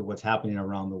similar to what's happening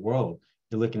around the world.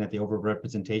 You're looking at the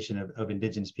overrepresentation of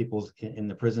indigenous peoples in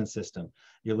the prison system.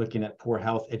 You're looking at poor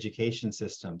health education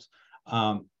systems.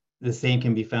 The same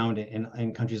can be found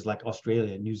in countries like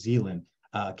Australia, New Zealand,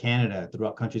 Canada,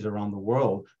 throughout countries around the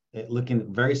world,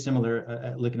 looking very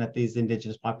similar, looking at these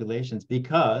indigenous populations,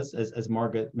 because as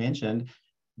Margaret mentioned,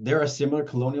 there are similar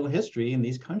colonial history in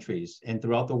these countries and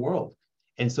throughout the world.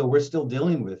 And so we're still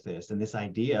dealing with this and this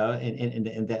idea,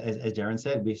 and that, as Darren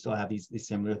said, we still have these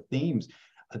similar themes.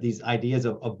 These ideas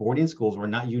of boarding schools were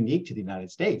not unique to the United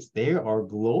States. They are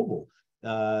global.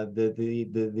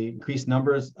 The increased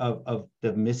numbers of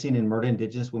the missing and murdered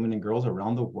indigenous women and girls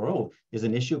around the world is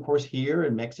an issue, of course, here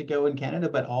in Mexico and Canada,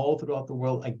 but all throughout the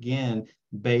world, again,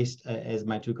 based, as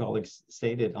my two colleagues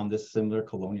stated, on this similar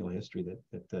colonial history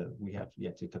that we have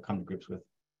yet to come to grips with.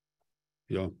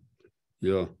 Yeah.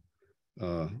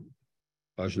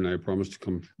 Ajahn, I promise to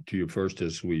come to you first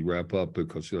as we wrap up,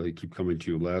 because I keep coming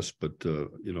to you last, but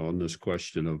on this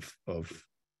question of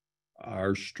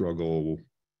our struggle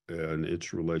and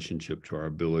its relationship to our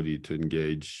ability to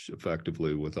engage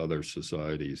effectively with other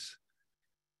societies.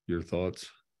 Your thoughts?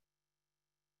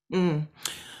 Mm.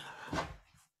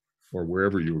 Or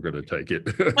wherever you were going to take it.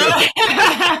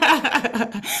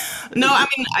 No, I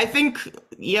mean, I think,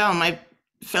 my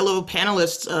fellow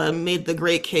panelists made the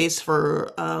great case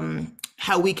for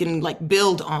how we can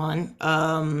build on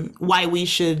why we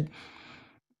should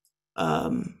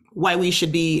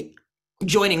be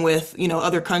joining with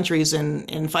other countries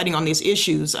and fighting on these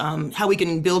issues, how we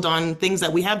can build on things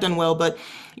that we have done well. But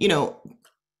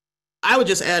I would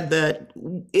just add that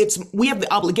we have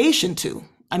the obligation to.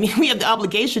 I mean, we have the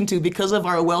obligation to, because of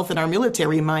our wealth and our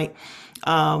military might.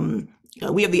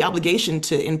 We have the obligation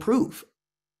to improve.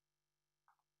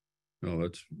 No,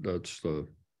 that's a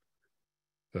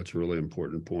really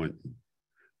important point.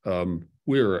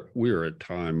 We're at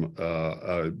time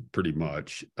pretty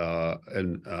much,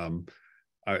 and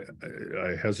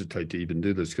I hesitate to even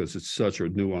do this because it's such a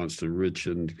nuanced and rich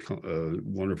and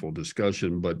wonderful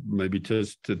discussion. But maybe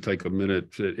just to take a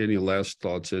minute, any last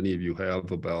thoughts any of you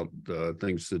have about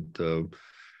things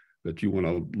that you want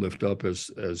to lift up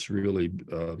as really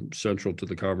central to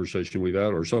the conversation we've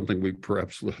had, or something we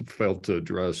perhaps failed to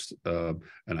address.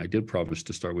 And I did promise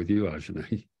to start with you,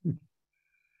 Ajahn.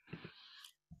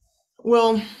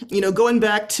 Well, going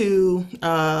back to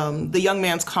the young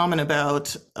man's comment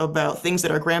about things that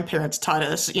our grandparents taught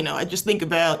us, I just think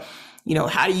about,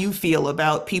 how do you feel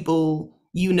about people,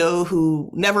 who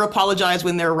never apologize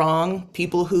when they're wrong,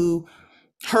 people who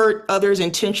hurt others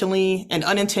intentionally and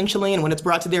unintentionally, and when it's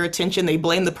brought to their attention, they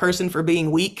blame the person for being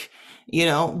weak.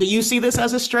 Do you see this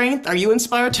as a strength? Are you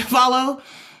inspired to follow?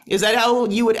 Is that how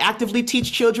you would actively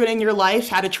teach children in your life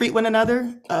how to treat one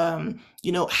another?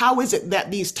 How is it that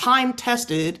these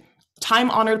time-tested,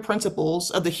 time-honored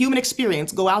principles of the human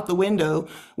experience go out the window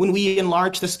when we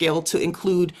enlarge the scale to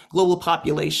include global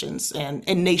populations and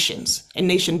nations and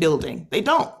nation building? They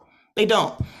don't.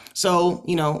 So,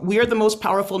 we are the most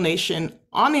powerful nation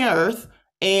on the earth,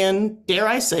 and dare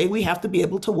I say, we have to be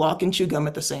able to walk and chew gum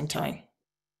at the same time.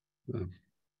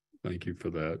 Thank you for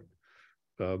that.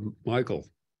 Michael.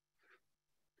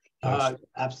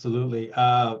 Absolutely.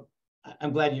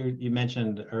 I'm glad you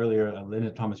mentioned earlier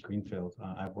Linda Thomas Greenfield.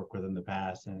 I've worked with her in the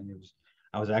past, and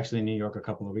I was actually in New York a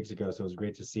couple of weeks ago, so it was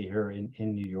great to see her in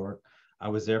New York. I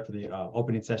was there for the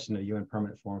opening session of the UN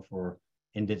Permanent Forum for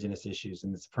Indigenous Issues,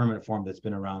 and it's a permanent forum that's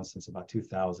been around since about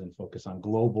 2000, focused on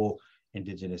global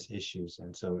Indigenous issues.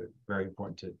 And so very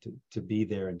important to be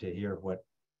there and to hear what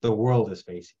the world is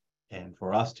facing, and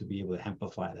for us to be able to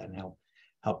amplify that and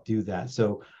help do that.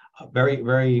 So very,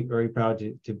 very, very proud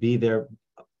to be there.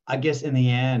 I guess in the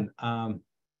end,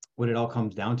 what it all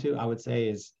comes down to, I would say,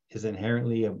 is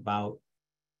inherently about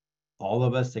all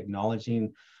of us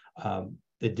acknowledging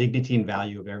the dignity and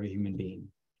value of every human being.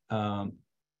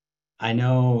 I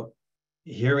know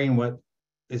hearing what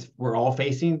we're all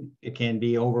facing, it can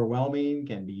be overwhelming,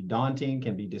 can be daunting,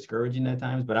 can be discouraging at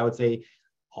times, but I would say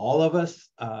all of us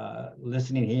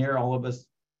listening here, all of us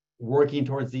working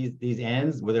towards these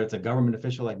ends, whether it's a government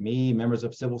official like me, members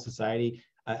of civil society,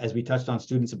 as we touched on,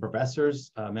 students and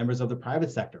professors, members of the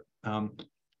private sector,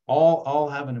 all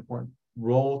have an important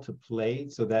role to play,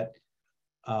 so that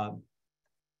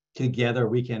together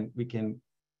we can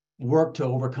work to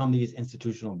overcome these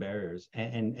institutional barriers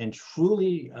and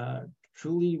truly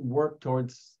work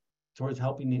towards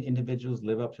helping individuals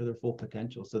live up to their full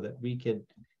potential, so that we could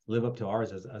live up to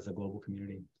ours as a global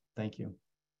community. Thank you.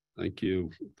 Thank you.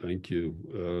 Thank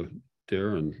you.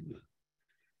 Darren.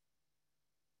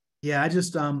 Yeah, I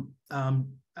just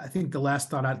I think the last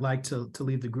thought I'd like to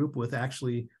leave the group with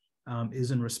actually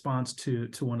is in response to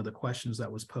one of the questions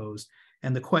that was posed.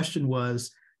 And the question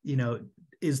was, you know,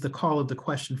 is the call of the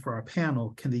question for our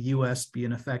panel, can the U.S. be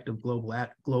an effective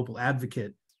global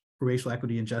advocate for racial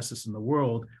equity and justice in the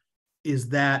world? Is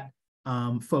that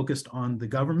focused on the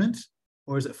government,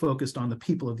 or is it focused on the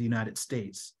people of the United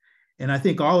States? And I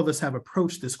think all of us have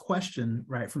approached this question,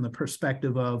 right, from the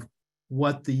perspective of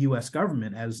what the U.S.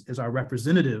 government, as our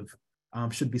representative,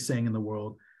 should be saying in the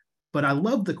world. But I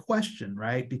love the question,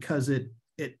 right, because it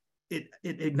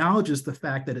acknowledges the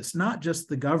fact that it's not just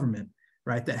the government,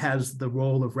 right, that has the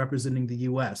role of representing the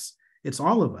U.S. It's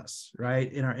all of us,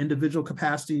 right, in our individual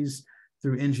capacities,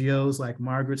 through NGOs like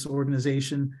Margaret's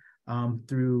organization,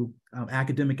 through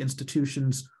academic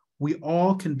institutions. We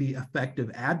all can be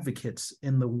effective advocates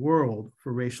in the world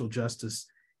for racial justice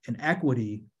and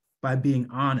equity by being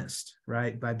honest,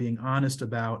 right? By being honest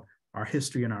about our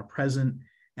history and our present,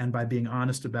 and by being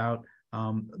honest about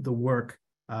the work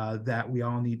that we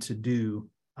all need to do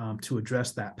to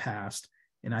address that past.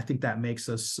 And I think that makes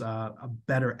us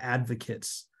better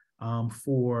advocates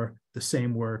for the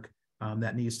same work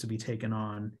that needs to be taken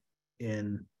on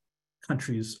in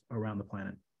countries around the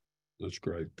planet. That's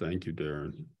great. Thank you,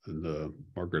 Darren. And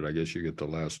Margaret, I guess you get the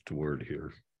last word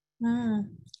here.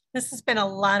 This has been a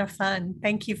lot of fun.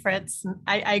 Thank you, Fritz.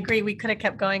 I agree. We could have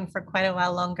kept going for quite a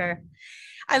while longer.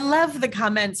 I love the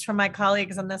comments from my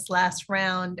colleagues on this last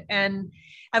round. And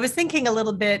I was thinking a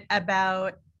little bit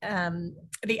about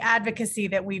the advocacy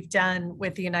that we've done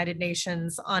with the United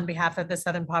Nations on behalf of the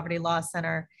Southern Poverty Law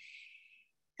Center,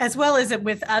 as well as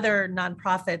with other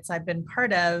nonprofits I've been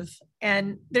part of.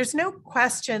 And there's no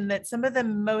question that some of the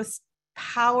most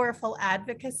powerful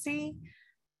advocacy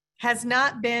has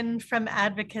not been from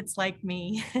advocates like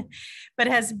me, but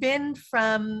has been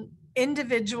from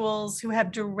individuals who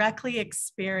have directly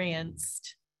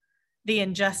experienced the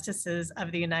injustices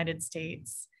of the United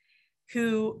States,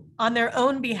 who on their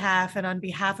own behalf and on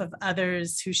behalf of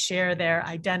others who share their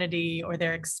identity or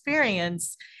their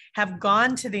experience have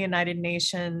gone to the United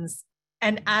Nations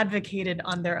and advocated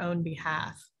on their own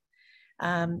behalf.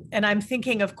 And I'm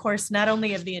thinking, of course, not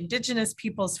only of the Indigenous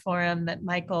Peoples Forum that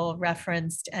Michael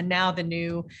referenced, and now the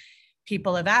new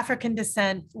People of African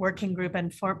Descent Working Group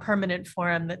and Permanent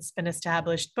Forum that's been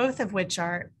established, both of which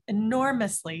are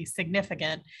enormously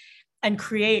significant and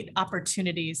create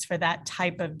opportunities for that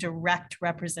type of direct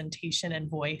representation and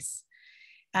voice.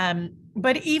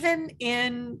 But even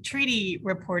in treaty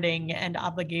reporting and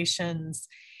obligations,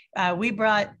 we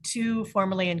brought two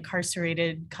formerly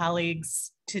incarcerated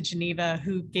colleagues to Geneva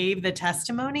who gave the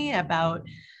testimony about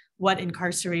what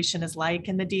incarceration is like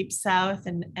in the Deep South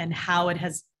and how it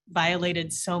has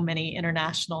violated so many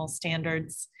international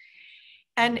standards.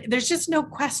 And there's just no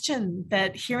question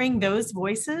that hearing those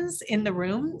voices in the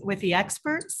room with the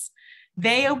experts,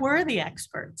 they were the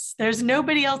experts. There's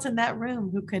nobody else in that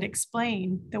room who could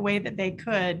explain the way that they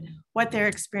could what their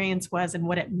experience was and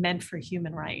what it meant for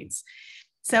human rights.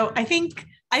 So I think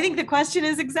the question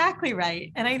is exactly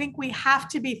right. And I think we have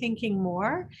to be thinking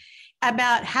more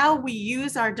about how we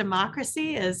use our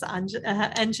democracy, as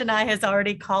Anjanai has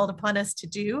already called upon us to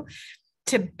do,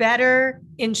 to better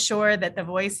ensure that the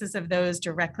voices of those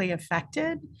directly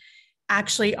affected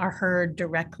actually are heard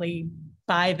directly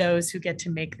by those who get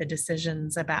to make the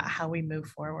decisions about how we move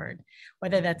forward,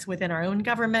 whether that's within our own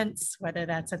governments, whether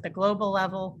that's at the global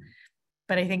level.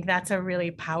 But I think that's a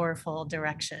really powerful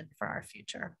direction for our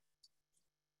future.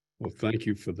 Well, thank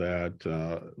you for that.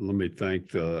 Let me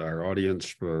thank our audience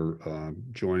for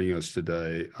joining us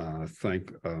today.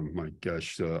 Thank my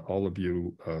gosh, all of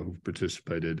you who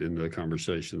participated in the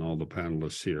conversation, all the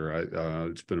panelists here.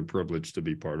 It's been a privilege to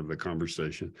be part of the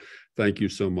conversation. Thank you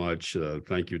so much.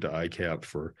 Thank you to ICAP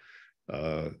for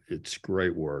its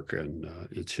great work and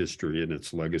its history and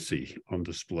its legacy on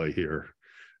display here.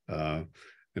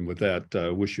 And with that, I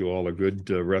wish you all a good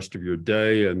rest of your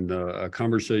day, and a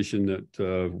conversation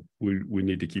that we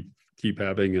need to keep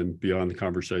having. And beyond the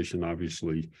conversation,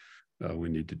 obviously, we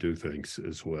need to do things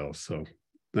as well. So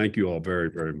thank you all very,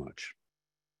 very much.